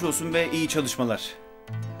geçmiş olsun ve iyi çalışmalar.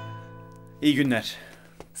 İyi günler.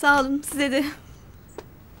 Sağ olun, size de.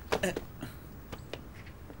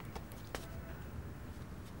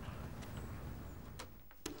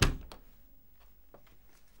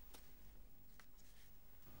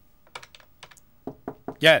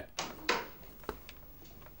 Gel.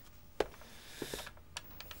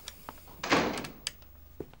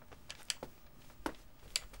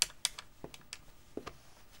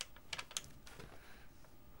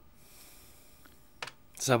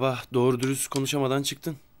 Sabah doğru dürüst konuşamadan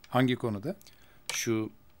çıktın. Hangi konuda? Şu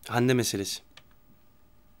Hande meselesi.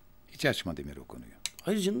 Hiç açma Demir o konuyu.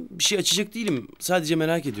 Hayır canım, bir şey açacak değilim. Sadece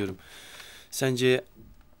merak ediyorum. Sence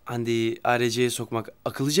Hande'yi ARC'ye sokmak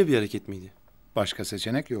akıllıca bir hareket miydi? Başka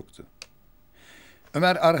seçenek yoktu.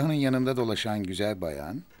 Ömer Arhan'ın yanında dolaşan güzel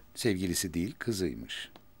bayan, sevgilisi değil kızıymış.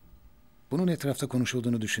 Bunun etrafta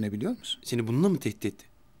konuşulduğunu düşünebiliyor musun? Seni bununla mı tehdit etti?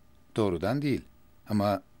 Doğrudan değil.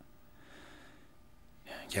 Ama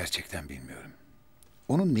gerçekten bilmiyorum.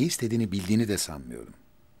 Onun ne istediğini bildiğini de sanmıyorum.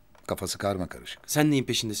 Kafası karmakarışık. Sen neyin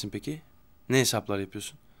peşindesin peki? Ne hesaplar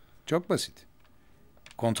yapıyorsun? Çok basit.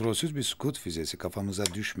 Kontrolsüz bir Scud füzesi kafamıza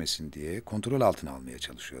düşmesin diye kontrol altına almaya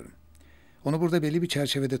çalışıyorum. Onu burada belli bir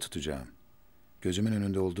çerçevede tutacağım. Gözümün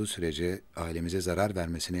önünde olduğu sürece ailemize zarar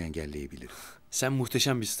vermesini engelleyebilirim. Sen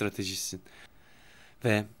muhteşem bir stratejistsin.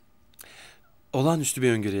 Ve olağanüstü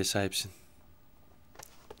bir öngörüye sahipsin.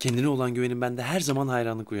 Kendine olan güvenin bende her zaman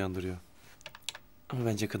hayranlık uyandırıyor. Ama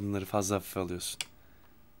bence kadınları fazla hafife alıyorsun.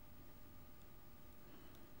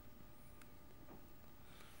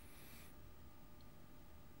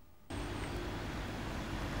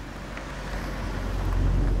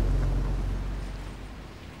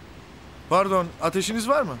 Pardon, ateşiniz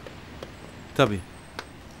var mı? Tabii.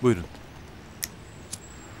 Buyurun.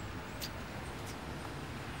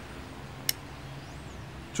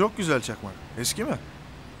 Çok güzel çakmak. Eski mi?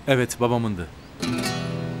 Evet, babamındı.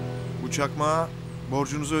 Bu çakmağı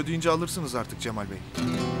borcunuzu ödeyince alırsınız artık Cemal Bey.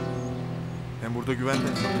 Hem burada güvende.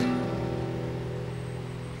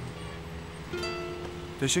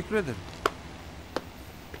 Teşekkür ederim.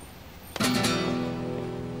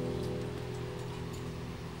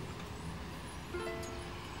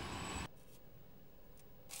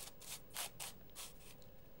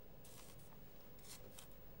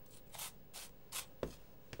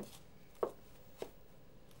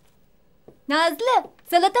 Nazlı,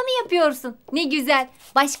 salata mı yapıyorsun? Ne güzel.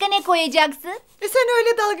 Başka ne koyacaksın? Sen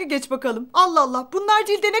öyle dalga geç bakalım. Allah Allah, bunlar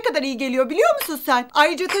cilde ne kadar iyi geliyor biliyor musun sen?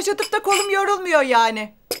 Ayrıca taş atıp da kolum yorulmuyor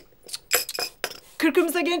yani.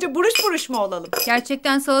 Kırkımıza gelince buruş buruş mu olalım?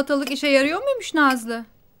 Gerçekten salatalık işe yarıyor muymuş Nazlı?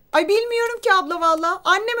 Ay bilmiyorum ki abla valla.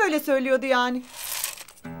 Annem öyle söylüyordu yani.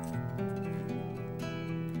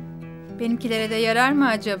 Benimkilere de yarar mı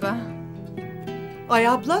acaba? Ay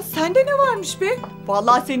abla sende ne varmış be?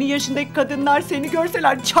 Vallahi senin yaşındaki kadınlar seni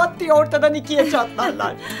görseler çat diye ortadan ikiye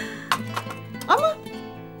çatlarlar.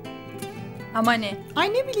 Ama ne?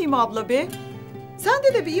 Ay ne bileyim abla be.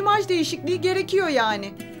 Sende de bir imaj değişikliği gerekiyor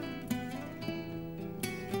yani.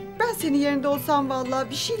 Ben senin yerinde olsam vallahi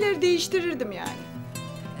bir şeyleri değiştirirdim yani.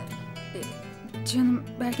 Canım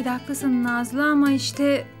belki de haklısın Nazlı ama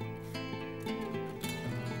işte...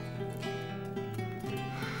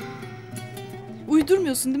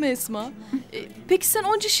 Uydurmuyorsun değil mi Esma? Peki sen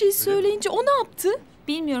onca şeyi söyleyince o ne yaptı?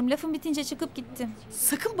 Bilmiyorum, lafım bitince çıkıp gittim.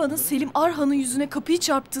 Sakın bana Selim Arhan'ın yüzüne kapıyı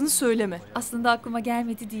çarptığını söyleme. Aslında aklıma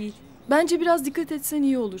gelmedi değil. Bence biraz dikkat etsen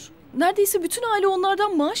iyi olur. Neredeyse bütün aile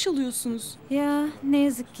onlardan maaş alıyorsunuz. Ya ne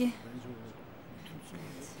yazık ki.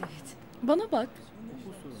 Bana bak.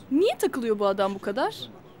 Niye takılıyor bu adam bu kadar?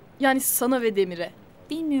 Yani sana ve Demir'e.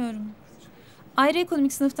 Bilmiyorum. Ayrı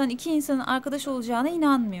ekonomik sınıftan iki insanın arkadaş olacağına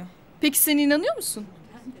inanmıyor. Peki sen inanıyor musun?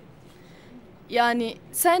 Yani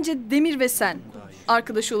sence Demir ve sen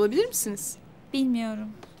arkadaş olabilir misiniz? Bilmiyorum.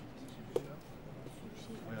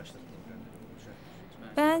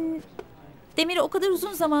 Ben Demir'i o kadar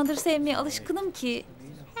uzun zamandır sevmeye alışkınım ki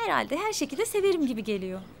herhalde her şekilde severim gibi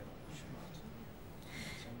geliyor.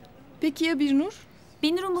 Peki ya Birnur?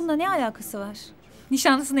 Birnur'un bununla ne alakası var?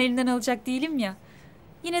 Nişanlısını elinden alacak değilim ya.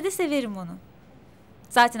 Yine de severim onu.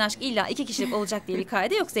 Zaten aşk illa 2 kişilik olacak diye bir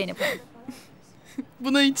kaide yok Zeynep Hanım.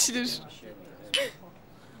 Buna içilir.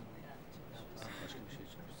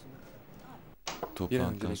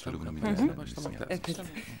 Toplantıdan sonra bunu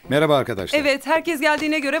Merhaba arkadaşlar. Evet, herkes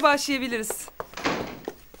geldiğine göre başlayabiliriz.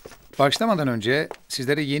 Başlamadan önce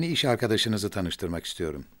sizlere yeni iş arkadaşınızı tanıştırmak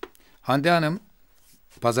istiyorum. Hande Hanım,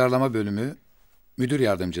 pazarlama bölümü müdür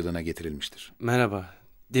yardımcılığına getirilmiştir. Merhaba.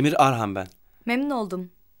 Demir Arhan ben. Memnun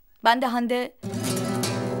oldum. Ben de Hande...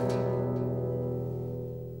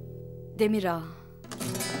 Demir Ağa.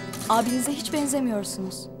 Abinize hiç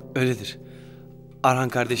benzemiyorsunuz. Öyledir. Arhan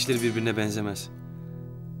kardeşleri birbirine benzemez.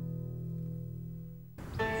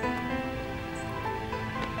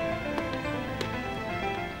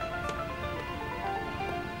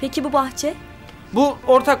 Peki bu bahçe? Bu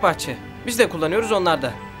ortak bahçe. Biz de kullanıyoruz, onlar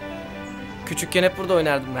da. Küçükken hep burada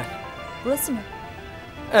oynardım ben. Burası mı?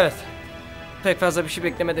 Evet. Pek fazla bir şey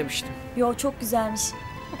bekleme demiştim. Yo, çok güzelmiş.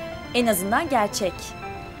 En azından gerçek.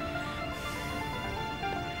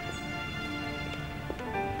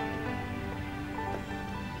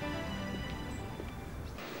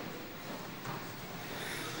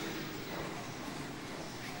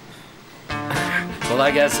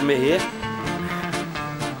 Kolay gelsin Mehi.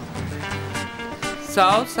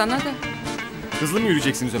 Sağ ol, sana da. Hızlı mı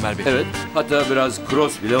yürüyeceksiniz Ömer Bey? Evet, hatta biraz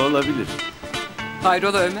cross bile olabilir.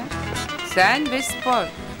 Hayrola Ömer? Sen ve spor.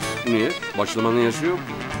 Niye? Başlamanın yaşı yok.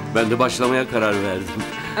 Ben de başlamaya karar verdim.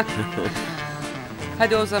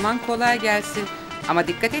 Hadi o zaman kolay gelsin. Ama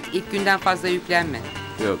dikkat et, ilk günden fazla yüklenme.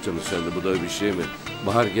 Yok canım, sen de bu da bir şey mi?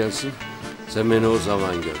 Bahar gelsin, sen beni o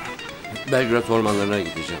zaman gör. Belgrad ormanlarına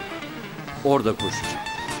gideceğim. Orada koşacağım.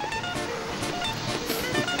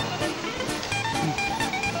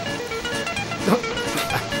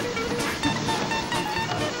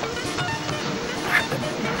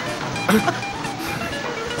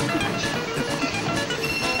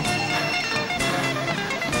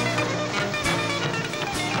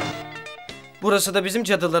 Burası da bizim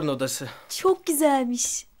cadıların odası. Çok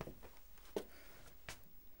güzelmiş.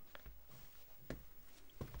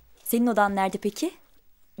 Senin odan nerede peki?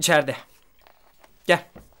 İçeride. Gel.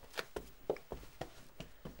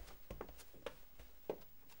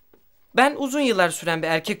 Ben uzun yıllar süren bir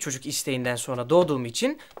erkek çocuk isteğinden sonra doğduğum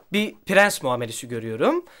için bir prens muamelesi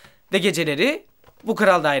görüyorum. Ve geceleri bu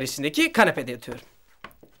kral dairesindeki kanepede yatıyorum.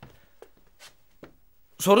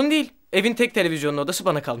 Sorun değil. Evin tek televizyonlu odası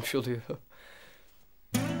bana kalmış oluyor.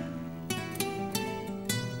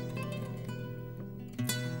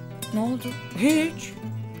 Ne oldu? Hiç.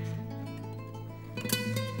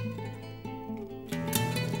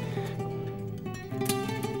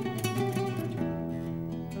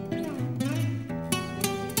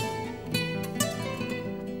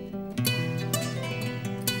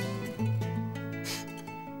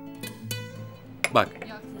 Bak,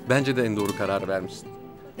 bence de en doğru kararı vermişsin.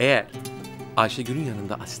 Eğer Ayşegül'ün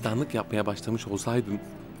yanında asistanlık yapmaya başlamış olsaydın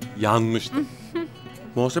yanmıştın.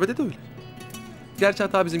 Muhasebede de öyle. Gerçi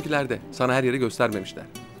hata bizimkilerde. Sana her yeri göstermemişler.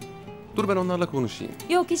 Dur ben onlarla konuşayım.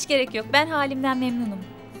 Yok hiç gerek yok. Ben halimden memnunum.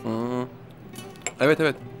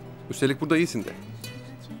 Evet. Üstelik burada iyisin de.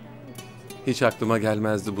 Hiç aklıma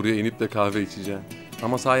gelmezdi buraya inip de kahve içeceğim.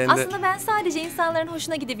 Ama sayende... Aslında ben sadece insanların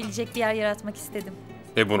hoşuna gidebilecek bir yer yaratmak istedim.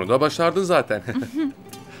 Bunu da başardın zaten.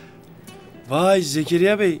 Vay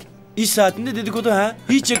Zekeriya Bey. İş saatinde dedikodu ha.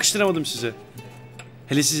 Hiç yakıştıramadım size.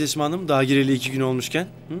 Hele siz Esma Hanım daha gireli 2 gün olmuşken.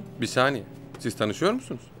 Hı? Bir saniye. Siz tanışıyor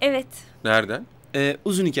musunuz? Evet. Nereden?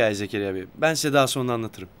 Uzun hikaye Zekeriya Bey. Ben size daha sonra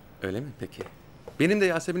anlatırım. Öyle mi? Peki. Benim de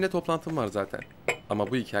Yasemin'le toplantım var zaten.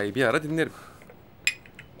 Ama bu hikayeyi bir ara dinlerim.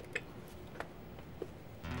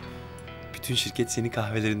 Bütün şirket senin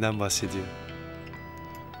kahvelerinden bahsediyor.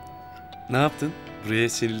 Ne yaptın? Buraya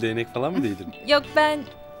selil değnek falan mı değdirdin? Yok ben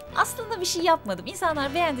aslında bir şey yapmadım.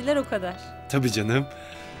 İnsanlar beğendiler o kadar. Tabii canım.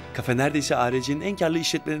 Kafe neredeyse ARC'nin en karlı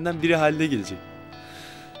işletmelerinden biri haline gelecek.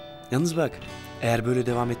 Yalnız bak, eğer böyle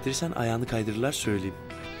devam ettirirsen ayağını kaydırırlar söyleyeyim.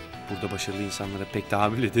 Burada başarılı insanlara pek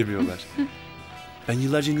tahammül edemiyorlar. Ben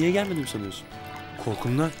yıllarca niye gelmedim sanıyorsun?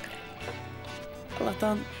 Korkumdan.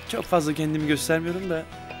 Allah'tan çok fazla kendimi göstermiyorum da.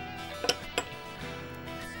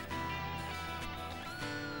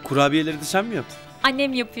 Kurabiyeleri de sen mi yaptın?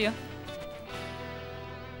 Annem yapıyor.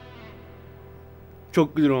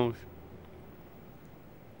 Çok güzel olmuş.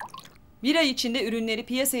 Bir ay içinde ürünleri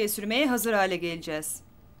piyasaya sürmeye hazır hale geleceğiz.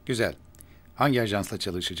 Güzel. Hangi ajansla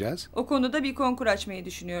çalışacağız? O konuda bir konkur açmayı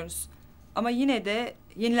düşünüyoruz. Ama yine de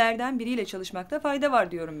yenilerden biriyle çalışmakta fayda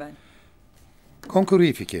var diyorum ben. Konkur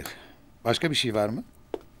iyi fikir. Başka bir şey var mı?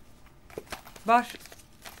 Var.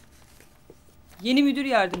 Yeni müdür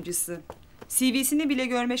yardımcısı. CV'sini bile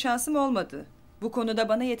görme şansım olmadı. Bu konuda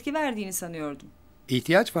bana yetki verdiğini sanıyordum.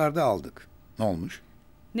 İhtiyaç vardı aldık. Ne olmuş?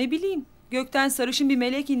 Ne bileyim, gökten sarışın bir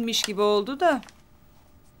melek inmiş gibi oldu da.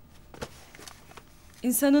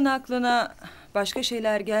 İnsanın aklına başka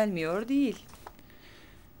şeyler gelmiyor değil.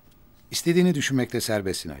 İstediğini düşünmekte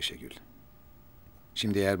serbestsin Ayşegül.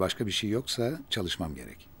 Şimdi eğer başka bir şey yoksa çalışmam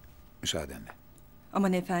gerek. Müsaadenle.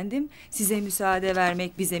 Aman efendim, size müsaade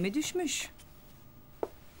vermek bize mi düşmüş?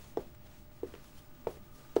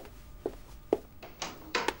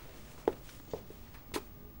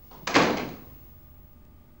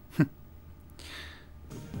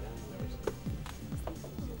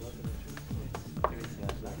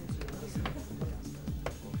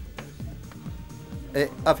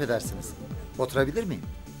 Affedersiniz. Oturabilir miyim?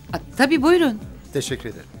 Tabii buyurun. Teşekkür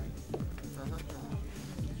ederim.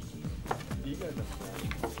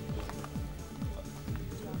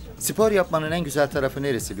 Spor yapmanın en güzel tarafı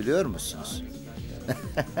neresi biliyor musunuz?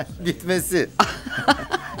 Bitmesi.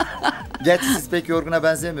 Gerçi siz pek yorguna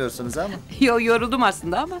benzemiyorsunuz ama. Yoruldum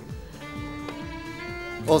aslında ama.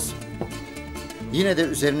 Olsun. Yine de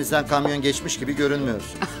üzerinizden kamyon geçmiş gibi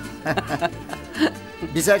görünmüyorsunuz.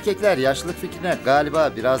 Biz erkekler yaşlılık fikrine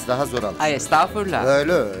galiba biraz daha zor alışıyoruz. Ay estağfurullah.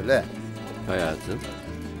 Öyle. Hayatım.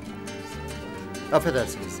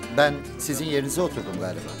 Affedersiniz. Ben sizin yerinize oturdum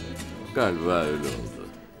galiba. Galiba öyle oldu.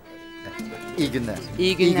 İyi günler.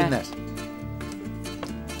 İyi günler. İyi günler.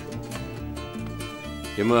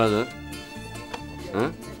 Kim o adam? Ha?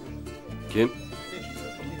 Kim?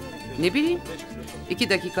 Ne bileyim. 2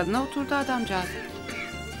 dakikalığına oturdu adamcağız.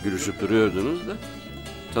 Gülüşüp duruyordunuz da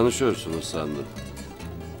tanışıyorsunuz sandım.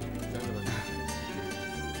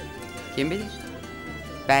 Kim bilir?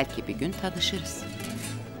 Belki bir gün tanışırız.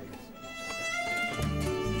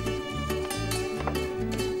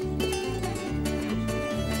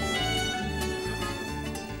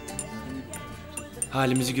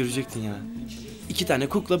 Halimizi görecektin ya. 2 tane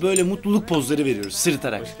kukla böyle mutluluk pozları veriyoruz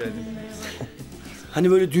sırıtarak.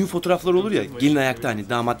 Hani böyle düğün fotoğrafları olur ya, gelin ayakta hani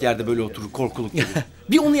damat yerde böyle oturur korkuluk gibi.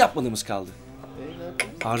 Bir onu yapmadığımız kaldı.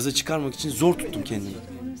 Arıza çıkarmak için zor tuttum kendimi.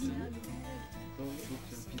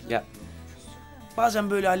 Ya bazen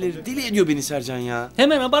böyle halleri deli ediyor beni Sercan ya.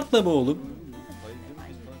 Hemen abartma be oğlum.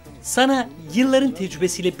 Sana yılların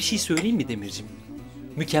tecrübesiyle bir şey söyleyeyim mi Demircim?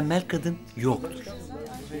 Mükemmel kadın yoktur.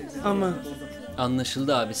 Ama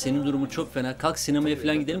Anlaşıldı abi. Senin durumu çok fena. Kalk sinemaya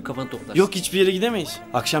falan gidelim, kafanı toplarsın. Yok, hiçbir yere gidemeyiz.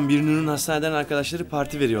 Akşam Birnur'un hastaneden arkadaşları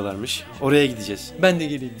parti veriyorlarmış. Oraya gideceğiz. Ben de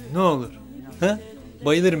geleyim. Ne olur. Ha?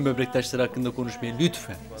 Bayılırım böbrek taşları hakkında konuşmaya.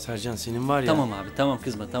 Lütfen. Sercan, senin var ya. Tamam abi, tamam,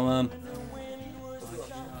 kızma, tamam.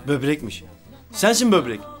 Böbrekmiş. Sensin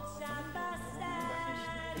böbrek.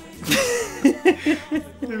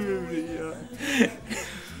 Ne böbreği ya?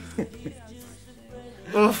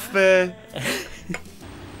 Of be.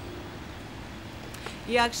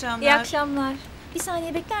 İyi akşamlar. İyi akşamlar. Bir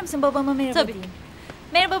saniye bekler misin, babama merhaba Tabii. diyeyim.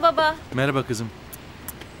 Merhaba baba. Merhaba kızım.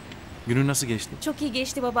 Günün nasıl geçti? Çok iyi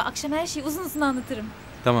geçti baba. Akşam her şeyi uzun uzun anlatırım.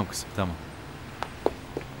 Tamam kızım, tamam.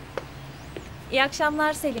 İyi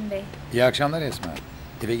akşamlar Selim Bey. İyi akşamlar Esma.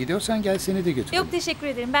 Eve gidiyorsan gel seni de götür. Yok teşekkür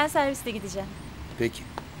ederim. Ben serviste gideceğim. Peki.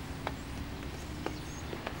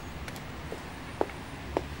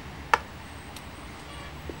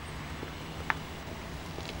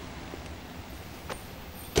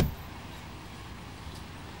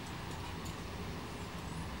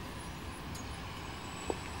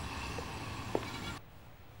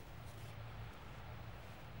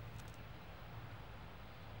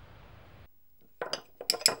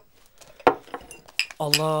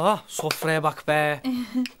 Allah, sofraya bak be.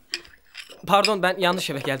 Pardon, ben yanlış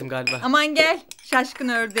eve geldim galiba. Aman gel şaşkın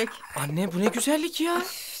ördek. Anne, bu ne güzellik ya.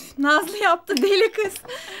 Nazlı yaptı deli kız.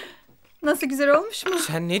 Nasıl güzel olmuş mu?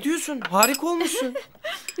 Sen ne diyorsun? Harika olmuşsun.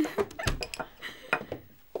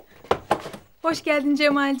 Hoş geldin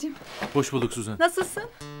Cemal'cim. Hoş bulduk Suzan. Nasılsın?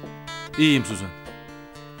 İyiyim Suzan.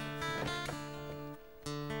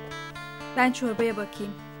 Ben çorbaya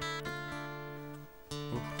bakayım.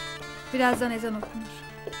 Birazdan ezan okunur.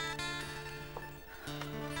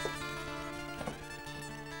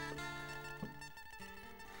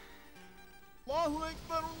 Allahu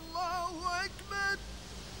Ekber, Allahu Ekber.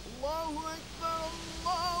 Allahu Ekber,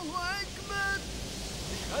 Allahu Ekber.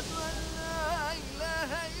 Eşhedü en la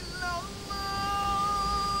ilahe illallah.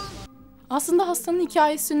 Aslında hastanın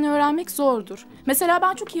hikayesini öğrenmek zordur. Mesela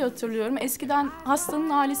ben çok iyi hatırlıyorum. Eskiden hastanın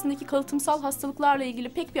ailesindeki kalıtımsal hastalıklarla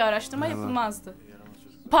ilgili pek bir araştırma yapılmazdı.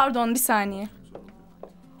 Pardon, bir saniye.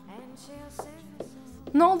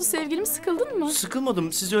 Ne oldu sevgilim, sıkıldın mı?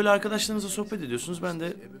 Sıkılmadım. Siz öyle arkadaşlarınızla sohbet ediyorsunuz. Ben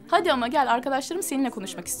de... Hadi ama gel, arkadaşlarım seninle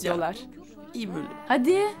konuşmak istiyorlar. İyi böyle.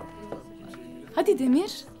 Hadi. Hadi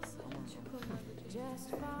Demir.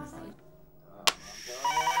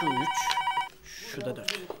 Şu 3, şu da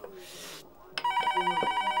 4.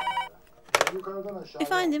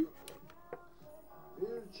 Efendim?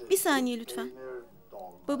 Bir saniye lütfen.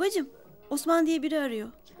 Babacığım, Osman diye biri arıyor.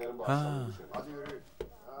 Ha.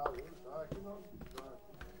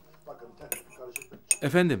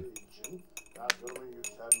 Efendim.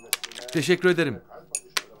 Teşekkür ederim.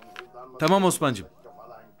 Tamam Osman'cığım.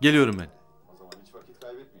 Geliyorum ben.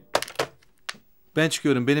 Ben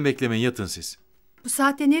çıkıyorum. Beni beklemeyin. Yatın siz. Bu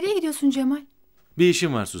saatte nereye gidiyorsun Cemal? Bir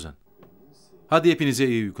işim var Suzan. Hadi hepinize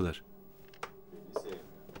iyi uykular.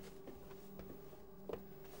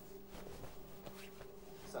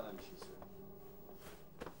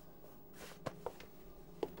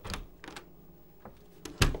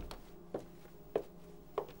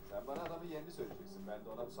 Sen bana adamın yerini söyleyeceksin. Ben de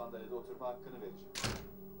ona bu sandalyede oturma hakkını vereceğim.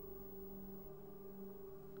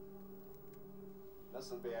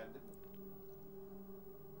 Nasıl, beğendin mi?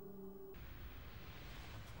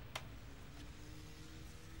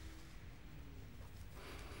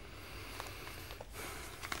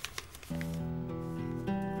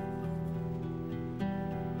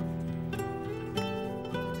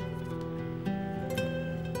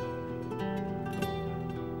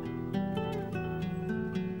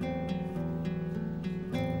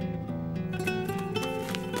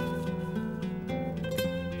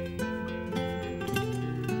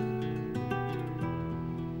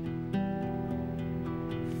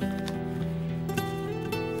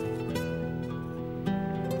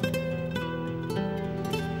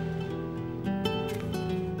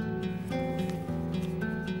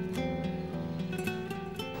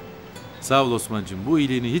 Sağ ol Osman'cığım. Bu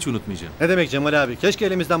iyiliğini hiç unutmayacağım. Ne demek Cemal abi? Keşke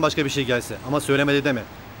elimizden başka bir şey gelse. Ama söylemedi deme.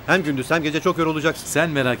 Hem gündüz hem gece çok yorulacaksın. Sen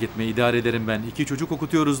merak etme, idare ederim ben. 2 çocuk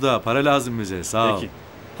okutuyoruz daha. Para lazım bize. Sağ ol. Peki.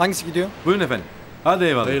 Hangisi gidiyor? Buyurun efendim. Hadi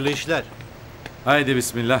eyvallah. Hayırlı işler. Haydi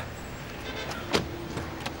bismillah.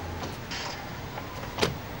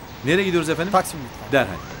 Nereye gidiyoruz efendim? Taksim lütfen.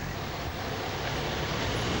 Derhal.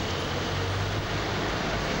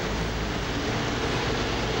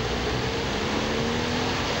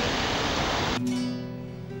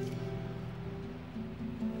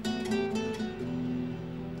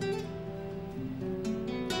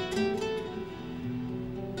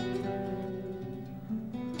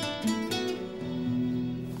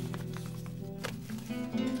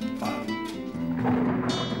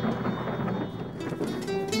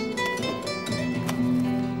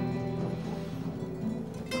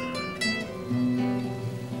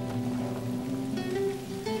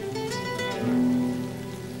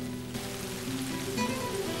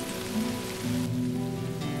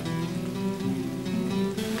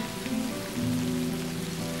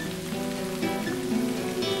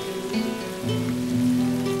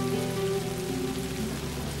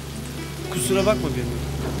 kusura bakma benim.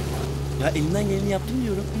 Ya elimden geleni yaptım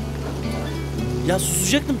diyorum. Ya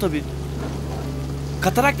susacaktım tabii.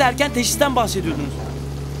 Katarak derken teşhisten bahsediyordunuz.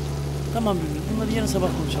 Tamam Bülbül, bunları yarın sabah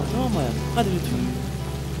konuşalım, tamam mı hayatım? Hadi lütfen.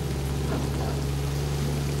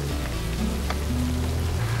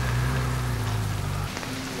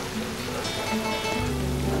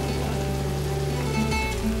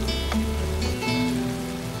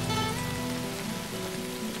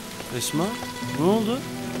 Esma, ne oldu?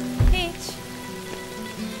 Hiç.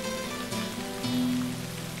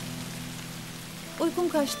 Uykum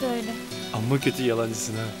kaçtı öyle. Amma kötü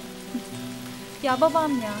yalancısın ha. Ya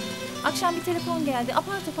babam ya. Akşam bir telefon geldi.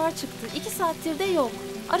 Apar topar çıktı. 2 saattir de yok.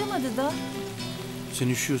 Aramadı da. Sen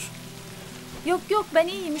üşüyorsun. Yok ben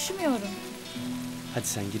iyiyim, üşümüyorum. Hadi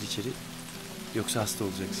sen gir içeri. Yoksa hasta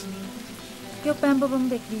olacaksın. Yok, ben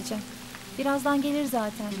babamı bekleyeceğim. Birazdan gelir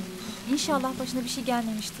zaten. İnşallah başına bir şey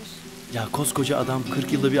gelmemiştir. Ya koskoca adam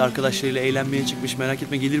 40 yılda bir arkadaşlarıyla eğlenmeye çıkmış. Merak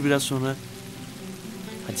etme, gelir biraz sonra.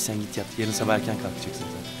 Hadi sen git yat. Yarın sabah erken kalkacaksın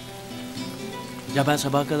zaten. Ya ben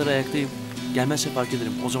sabaha kadar ayaktayım. Gelmezse fark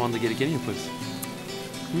ederim. O zaman da gerekeni yaparız.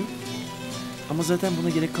 Hı? Ama zaten buna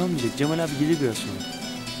gerek kalmayacak. Cemal abi gelir biraz sonra.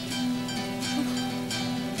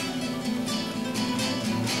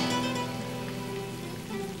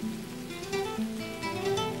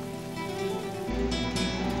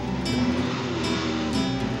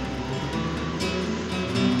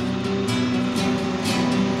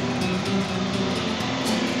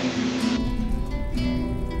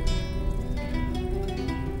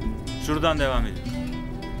 Şuradan devam edin.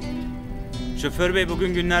 Şoför bey,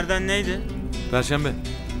 bugün günlerden neydi? Perşembe.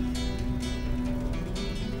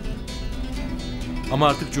 Ama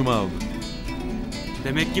artık cuma oldu.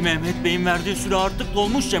 Demek ki Mehmet Bey'in verdiği süre artık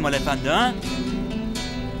dolmuş Cemal Efendi ha?